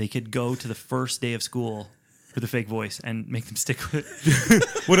 So that they could go to the first day of school with a fake voice and make them stick with it.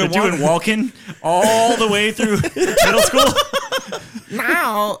 They're doing walking all the way through middle school.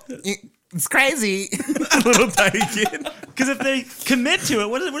 now it's crazy. Little tiny kid. Because if they commit to it,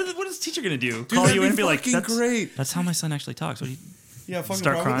 what is the teacher going to do? Call you in and be like, fucking that's great. That's how my son actually talks. What do you Yeah, fucking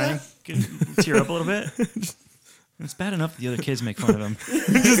start wrong with crying? Tear up a little bit? It's bad enough that the other kids make fun of him.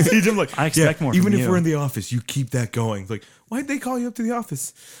 Just teach him like I expect more Even from if you. we're in the office, you keep that going. Like, why'd they call you up to the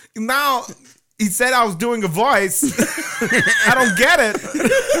office? Now he said I was doing a voice. I don't get it.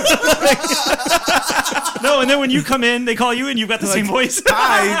 No, and then when you come in, they call you and you've got the same voice.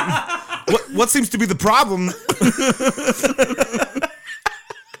 Hi. What seems to be the problem?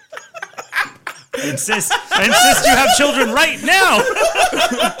 I insist you have children right now.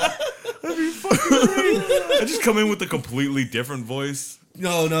 I just come in with a completely different voice.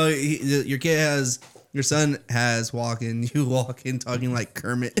 No, your son has walking. You walk in talking like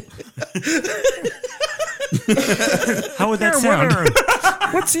Kermit. How would that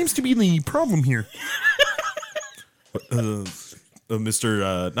sound? What seems to be the problem here?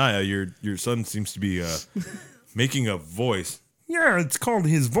 Mr. Naya, your son seems to be making a voice. Yeah, it's called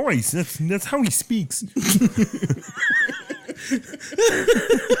his voice. That's how he speaks.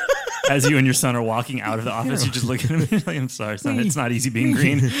 As you and your son are walking out of the office, you just look at him and you're like, I'm sorry, son, it's not easy being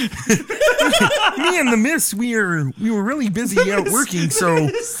green. Me and the miss, we were really busy out working, so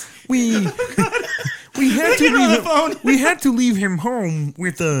we had to leave him home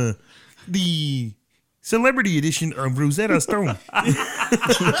with the celebrity edition of Rosetta Stone.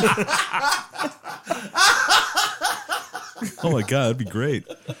 Oh my god, that'd be great.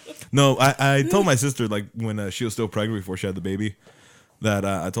 No, I told my sister, like, when she was still pregnant before she had the baby, that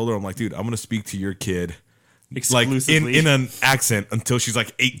I told her, I'm like, dude, I'm gonna speak to your kid like Exclusively. in an accent until she's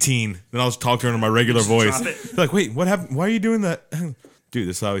like 18. Then I'll just talk to her in my regular voice. drop it. They're like, wait, what happened? Why are you doing that? Dude,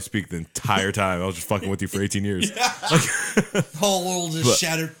 this is how I speak the entire time. I was just fucking with you for 18 years. Whole world just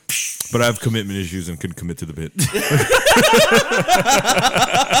shattered. But I have commitment issues and couldn't commit to the bit.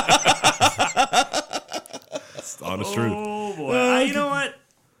 It's honest truth. Oh boy. You know what?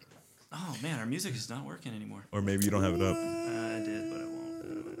 Oh man, our music is not working anymore. Or maybe you don't have it up. I did, but I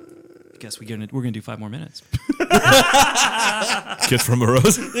won't. Guess we're gonna do 5 more minutes. Kiss from a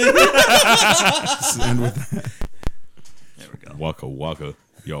rose. Just end with that. There we go. Waka waka.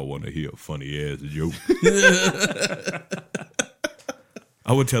 Y'all want to hear a funny ass joke?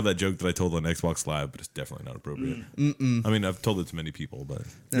 I would tell that joke that I told on Xbox Live, but it's definitely not appropriate. I mean, I've told it to many people, but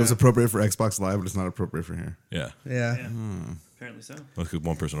It was appropriate for Xbox Live, but it's not appropriate for here. yeah. Yeah. Apparently so. Because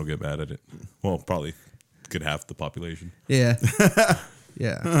one person will get mad at it. Well, probably good half the population. Yeah.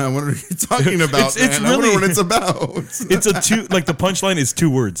 Yeah. I wonder what you're talking about. It's man. I wonder really- what it's about. It's a the punchline is 2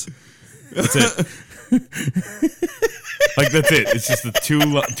 words. That's it. Like, that's it. It's just a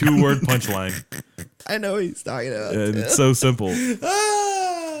 2-word punchline. I know what he's talking about. And it's so simple.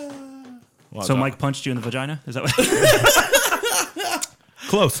 Wow, So no. Mike punched you in the vagina? Is that what?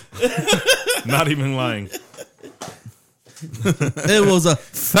 Close. Not even lying. It was a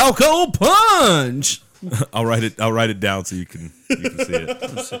Falco punch. I'll write it down so you can see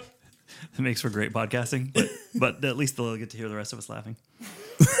it. It makes for great podcasting, but at least they'll get to hear the rest of us laughing.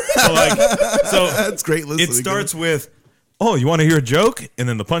 So That's great listening. it starts with, "Oh, you want to hear a joke?" And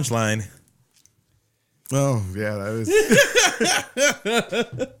then the punchline. Oh, yeah, that is.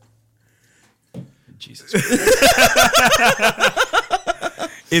 Jesus.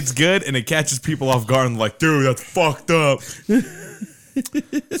 It's good and it catches people off guard and like, dude, that's fucked up.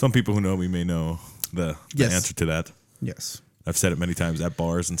 Some people who know me may know the Yes. answer to that. Yes. I've said it many times at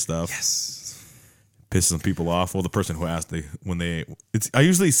bars and stuff. Yes. Pisses some people off. Well, the person who asked, I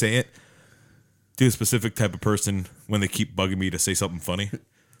usually say it to a specific type of person when they keep bugging me to say something funny.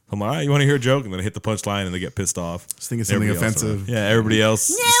 I'm like, all right, you want to hear a joke? And then I hit the punchline and they get pissed off. Just think it's something Everybody else offensive. around- Yeah, everybody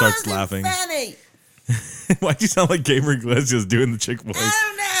else starts laughing. Funny. Why'd you sound like Gamer Iglesias doing the chick voice? I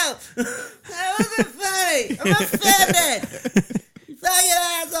don't know. That wasn't funny. I'm offended. You fucking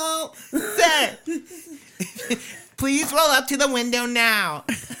asshole. Sir. Please roll up to the window now.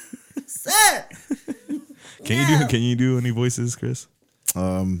 Sir. Can you do any voices, Chris?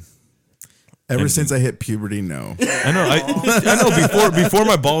 Ever since I hit puberty, no. I know. I know. Before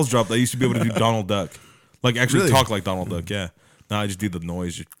my balls dropped, I used to be able to do Donald Duck, like actually Really? talk like Donald Duck. Yeah. Now I just do the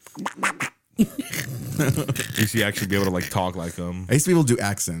noise. You used to actually be able to like talk like them. I used to be able to do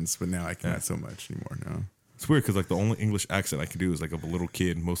accents, but now I cannot so much anymore. No. It's weird because like the only English accent I can do is like of a little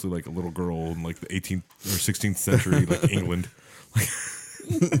kid, mostly like a little girl in like the 18th or 16th century, like England.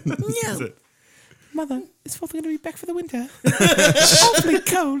 That's it. Mother, is Father going to be back for the winter? Awfully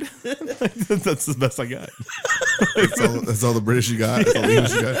cold. That's the best I got. That's all the British you got. That's all the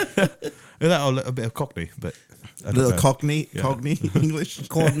English you got. A little bit of Cockney, but A little Cockney English.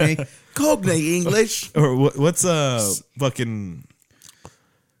 Cockney English. Or what's fucking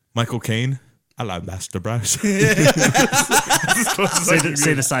Michael Caine? I like Master Bros. Say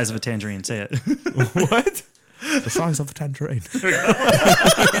the size of a tangerine. Say it. What? The size of a tangerine. This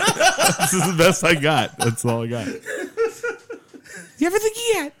is the best I got. That's all I got. You ever think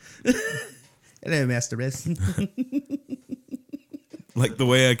yet? Hello, Master Best. Like the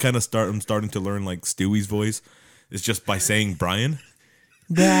way I kind of I'm starting to learn like Stewie's voice is just by saying Brian.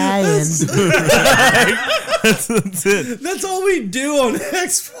 Brian. That's it. That's all we do on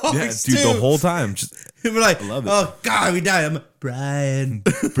Xbox. Yeah, dude, the whole time. Just We're like, love it. oh God, we died. I'm Brian.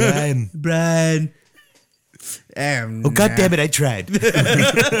 Brian. Brian. Oh, God damn it, I tried.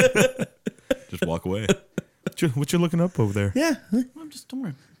 Just walk away. What you looking up over there? Yeah. Don't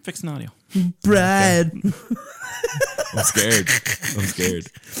worry. Fixing audio. Brian. I'm scared.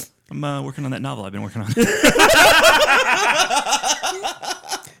 I'm working on that novel I've been working on.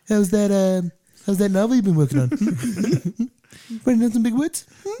 How's that novel you've been working on? Running on some big woods?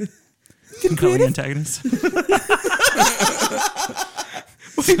 Getting Compelling creative? antagonist.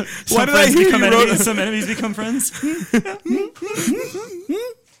 Why did I hear you wrote Some enemies become friends.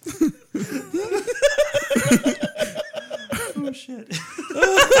 Oh shit!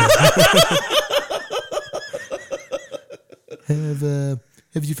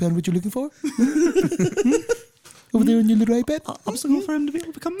 Have you found what you're looking for? Over there on your little iPad? Obstacle for him to be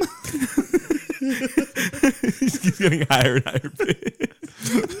able to become. He's getting higher and higher pitch.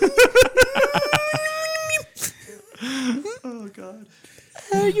 Oh god!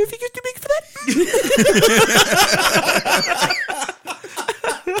 Your figure's too big for that?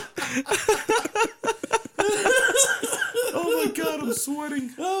 Oh my god, I'm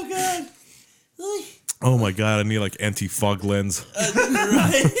sweating. Oh God. Oh my god, I need like anti-fog lens.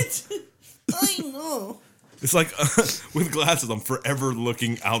 Right. I know. It's like with glasses, I'm forever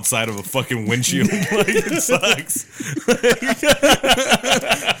looking outside of a fucking windshield. Like it sucks.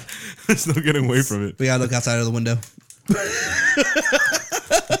 There's no getting away from it. We gotta look outside of the window.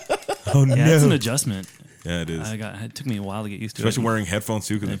 Oh Yeah, it's an adjustment. Yeah, it is. It took me a while to get used to Especially it. wearing headphones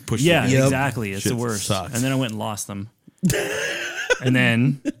too, because they push. Yeah, the- Yep. exactly. It's Shit the worst. sucks. And then I went and lost them. And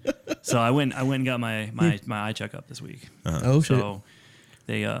then, so I went and got my eye checkup this week. Oh shit. So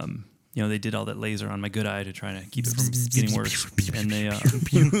they they did all that laser on my good eye to try to keep it from getting worse. And they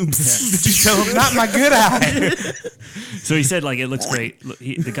Did you tell him, not my good eye? so he said like it looks great.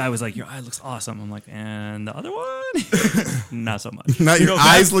 The guy was like, your eye looks awesome. I'm like, and the other one, not so much. Not your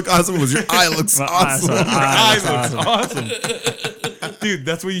eyes look awesome. It was your eye looks My eye- awesome. so Your eye eyes looks look awesome. awesome. Dude,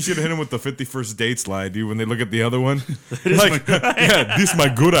 that's what you should have hit him with the 51st date slide, dude, when they look at the other one. Like, yeah, this is my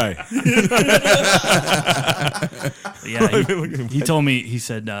good eye. Yeah, he told me, he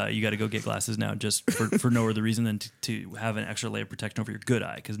said, you got to go get glasses now just for no other reason than to have an extra layer of protection over your good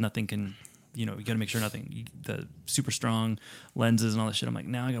eye because nothing can, you got to make sure nothing, the super strong lenses and all that shit. I'm like,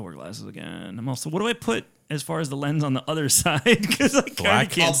 now I got to wear glasses again. I'm also, what do I put as far as the lens on the other side? Because I kind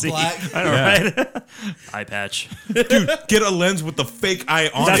of can't All see. black. I know, right? Eye patch. Dude, get a lens with the fake eye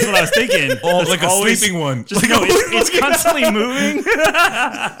on That's it. what I was thinking. Oh, Just like a always- sleeping one. Just no, it's constantly moving.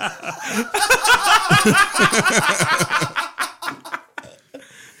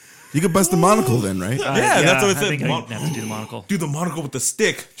 You could bust the monocle then, right? Yeah, that's what it I said. think I have to do the monocle. Do the monocle with the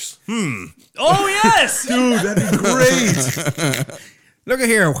stick. Just, Oh, yes! dude, that'd be great. Look at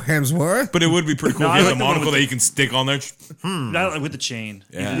here, Hemsworth. But it would be pretty cool No, if I you like had a the one monocle with that you can stick on there. Not like with the chain.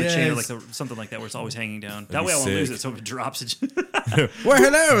 Yeah. Either the chain or Yes. like something like that where it's always hanging down. That be way I won't lose sick. it. So if it drops, it. Well,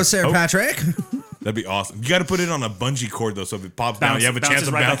 hello, Sir Patrick. That'd be awesome. You got to put it on a bungee cord though, so if it pops down, you have a chance bounces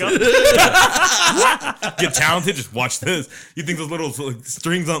of right bouncing. back up. Get talented. Just watch this. You think those little like,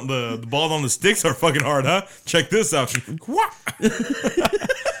 strings on the balls on the sticks are fucking hard, huh? Check this out.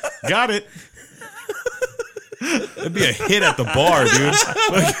 Got it. That'd be a hit at the bar, dude.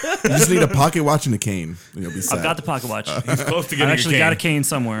 Like, You just need a pocket watch and a cane. And you'll be set. I've got the pocket watch. he's close to I getting actually a cane. got a cane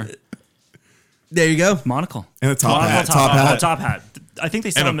somewhere. There you go. Monocle. And a top Monocle, hat. Top hat. Top hat. I think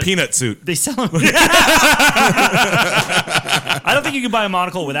they sell and them. a peanut suit. They sell them. I don't think you can buy a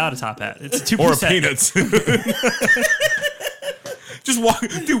monocle without a top hat. It's a two-piece Or a set. peanut suit. Just walk,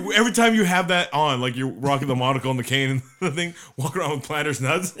 dude. Every time you have that on, like you're rocking the monocle and the cane and the thing, walk around with Planter's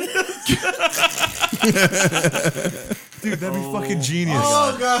nuts. Dude, that'd be fucking genius.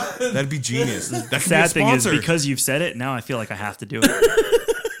 Oh god. That'd be genius. That could Sad be a thing is, sponsor. because you've said it, now I feel like I have to do it.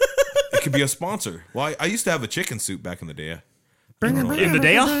 It could be a sponsor. Well, I used to have a chicken suit back in the day. In the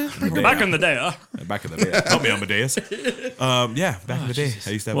day? Back in the day. Back in the day. Help me, Amadeus. Yeah, back in the day. I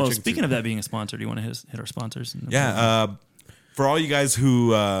used to have a Well, chicken speaking soup. of that being a sponsor, do you want to hit our sponsors? Yeah, for all you guys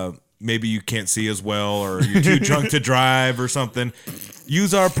who maybe you can't see as well or you're too drunk to drive or something,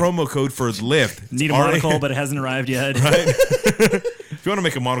 use our promo code for Lyft. Need a monocle, but it hasn't arrived yet. Right? If you want to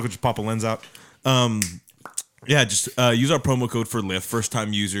make a monocle, just pop a lens out. Yeah, just use our promo code for Lyft. First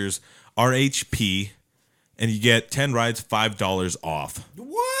time users, RHP, and you get 10 rides, $5 off.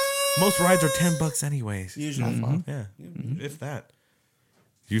 What? Most rides are $10 anyways. Usually. Yeah, if that.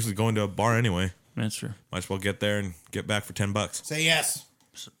 Usually going to a bar anyway. That's true. Might as well get there and get back for $10. Say yes.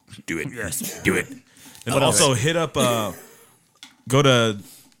 Do it. Yes. Do it. And also hit up, go to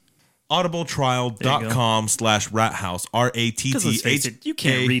audibletrial.com/rathouse, Because let's face it, you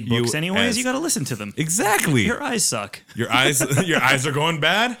can't read books anyways. You got to listen to them. Exactly. Your eyes suck. Your eyes are going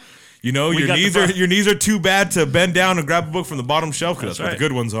bad. You know, your got the knees are too bad to bend down and grab a book from the bottom shelf because that's what the right.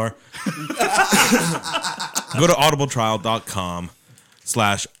 good ones are. Go to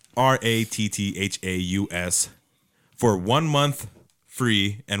audibletrial.com/RATTHAUS for 1 month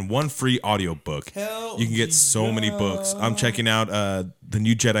free and one free audiobook. You can get so many books. I'm checking out the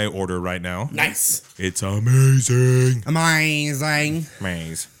new Jedi Order right now. Nice. It's amazing. Amazing.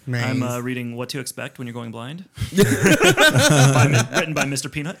 Maze. I'm reading What to Expect When You're Going Blind. Written by Mr.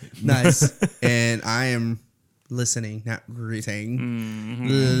 Peanut. Nice. And I am listening, not reading.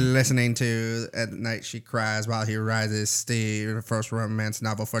 Listening to At Night She Cries While He Rises, Steve, the first romance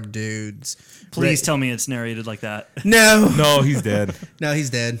novel for dudes. Please tell me it's narrated like that. No. No, he's dead. No, he's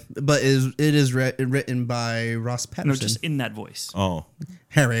dead. But it is written by Ross Patterson. No, just in that voice. Oh.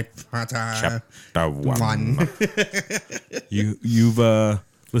 Harry Potter. Chapter 1. You've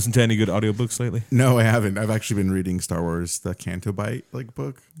listened to any good audiobooks lately? No, I haven't. I've actually been reading Star Wars, the Canto Bight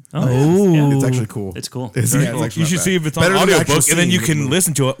book. Oh, yeah. It's actually cool. It's cool. It's Very actually cool. not You should bad. see if it's on Better than the actual audiobook, and then you scene. can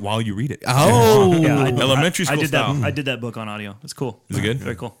listen to it while you read it. Oh. Yeah, Elementary school I did style. that. I did that book on audio. It's cool. Is it good?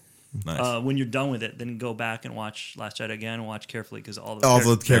 Very cool. Nice. When you're done with it, then go back and watch Last Jedi again and watch carefully because all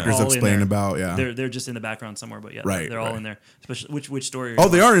the characters all in explain there. about, yeah. They're just in the background somewhere, but yeah, Right, they're all right. in there. Especially which story? Oh,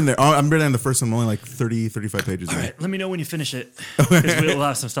 they are in there. Oh, I'm reading the first one. I'm only like 30, 35 pages. All right, let me know when you finish it because we'll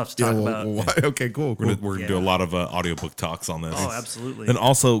have some stuff to talk about. Okay, cool. We're gonna do a lot of audiobook talks on this. Oh, absolutely. And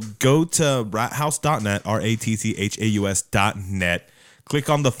also go to rathouse.net, RATTHAUS.net. Click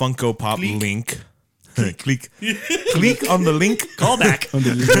on the Funko Pop link. Click on the link. Call back.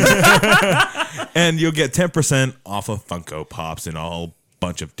 And you'll get 10% off of Funko Pops and a whole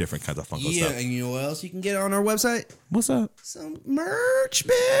bunch of different kinds of Funko Yeah, stuff. and you know what else you can get on our website? What's up? Some merch,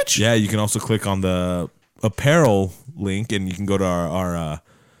 bitch. Yeah, you can also click on the apparel link and you can go to our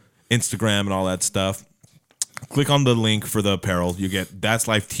Instagram and all that stuff. Click on the link for the apparel. You get That's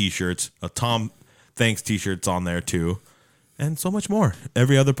Life t-shirts, a Tom Thanks t-shirts on there too, and so much more.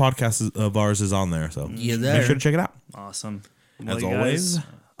 Every other podcast of ours is on there, so Yeah, make there. sure to check it out. Awesome. Well, As you always, guys-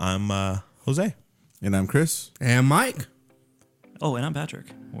 I'm Jose. And I'm Chris. And Mike. Oh, and I'm Patrick.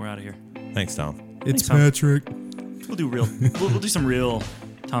 We're out of here. Thanks, Tom. It's Tom. Patrick. We'll do real. we'll do some real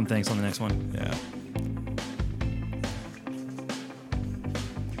Tom Thanks on the next one. Yeah.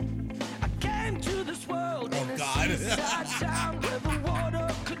 I came to this world in a seaside town where the water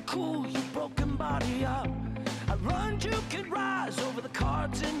could cool your broken body up. I learned you could rise over the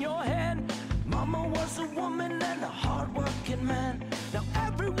cards in your hand. Mama was a woman and a hard-working man. Now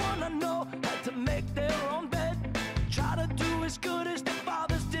everyone I know had to make their own bed. Try to do as good as their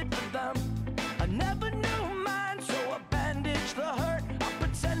fathers did for them. I never knew mine, so I bandaged the hurt. I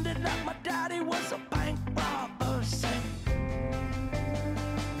pretended like my daddy was a bank robber.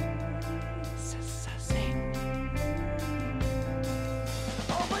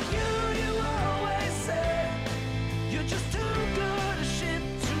 Oh, but you always say you're just too good a ship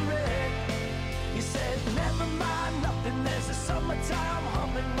to wreck. You said never mind nothing, there's a summertime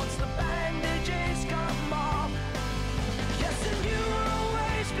humming once the bandages come off. Yes, and you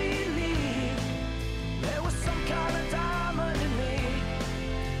always believed there was some kind of diamond in me.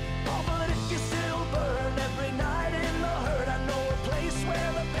 Oh, but if you still burn every night in the hurt, I know a place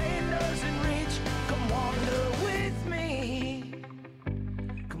where the pain doesn't reach. Come wander with me.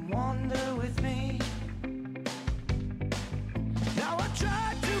 Come wander with me. Now I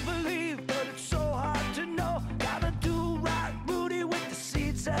try to believe, but it's so hard to know. Gotta do right, Rudy, with the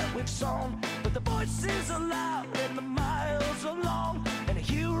seeds that we've sown. But the voices are loud and the miles are long, and a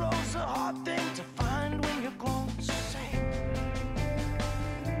hero's a hard thing to find when you're grown. So say.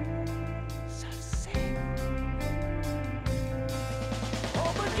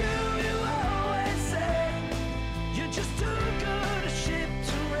 Oh, but you always say you're just too good a ship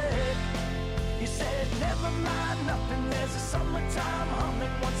to wreck. You said never my mind, nothing. There's a summertime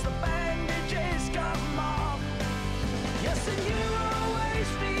humming once the bandages come off. Yes, and you always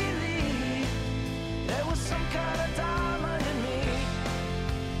believe there was some kind of diamond in me.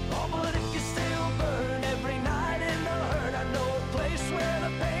 Oh, but it can still burn every night in the hurt. I know a place where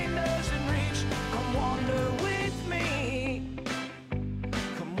the pain doesn't reach. Come wander with me.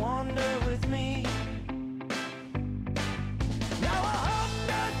 Come wander with me. Now I hope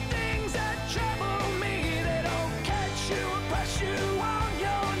the things that trouble me, they don't catch you or press you on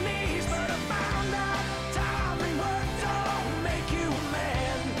your knees. But I found out time and work don't make you a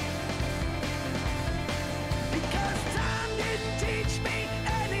man. Because time didn't teach me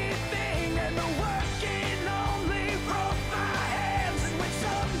anything, and the working only broke my hands. And when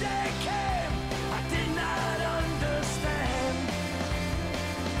someday came, I did not understand.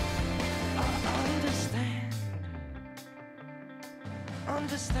 I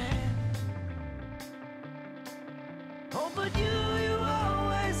understand.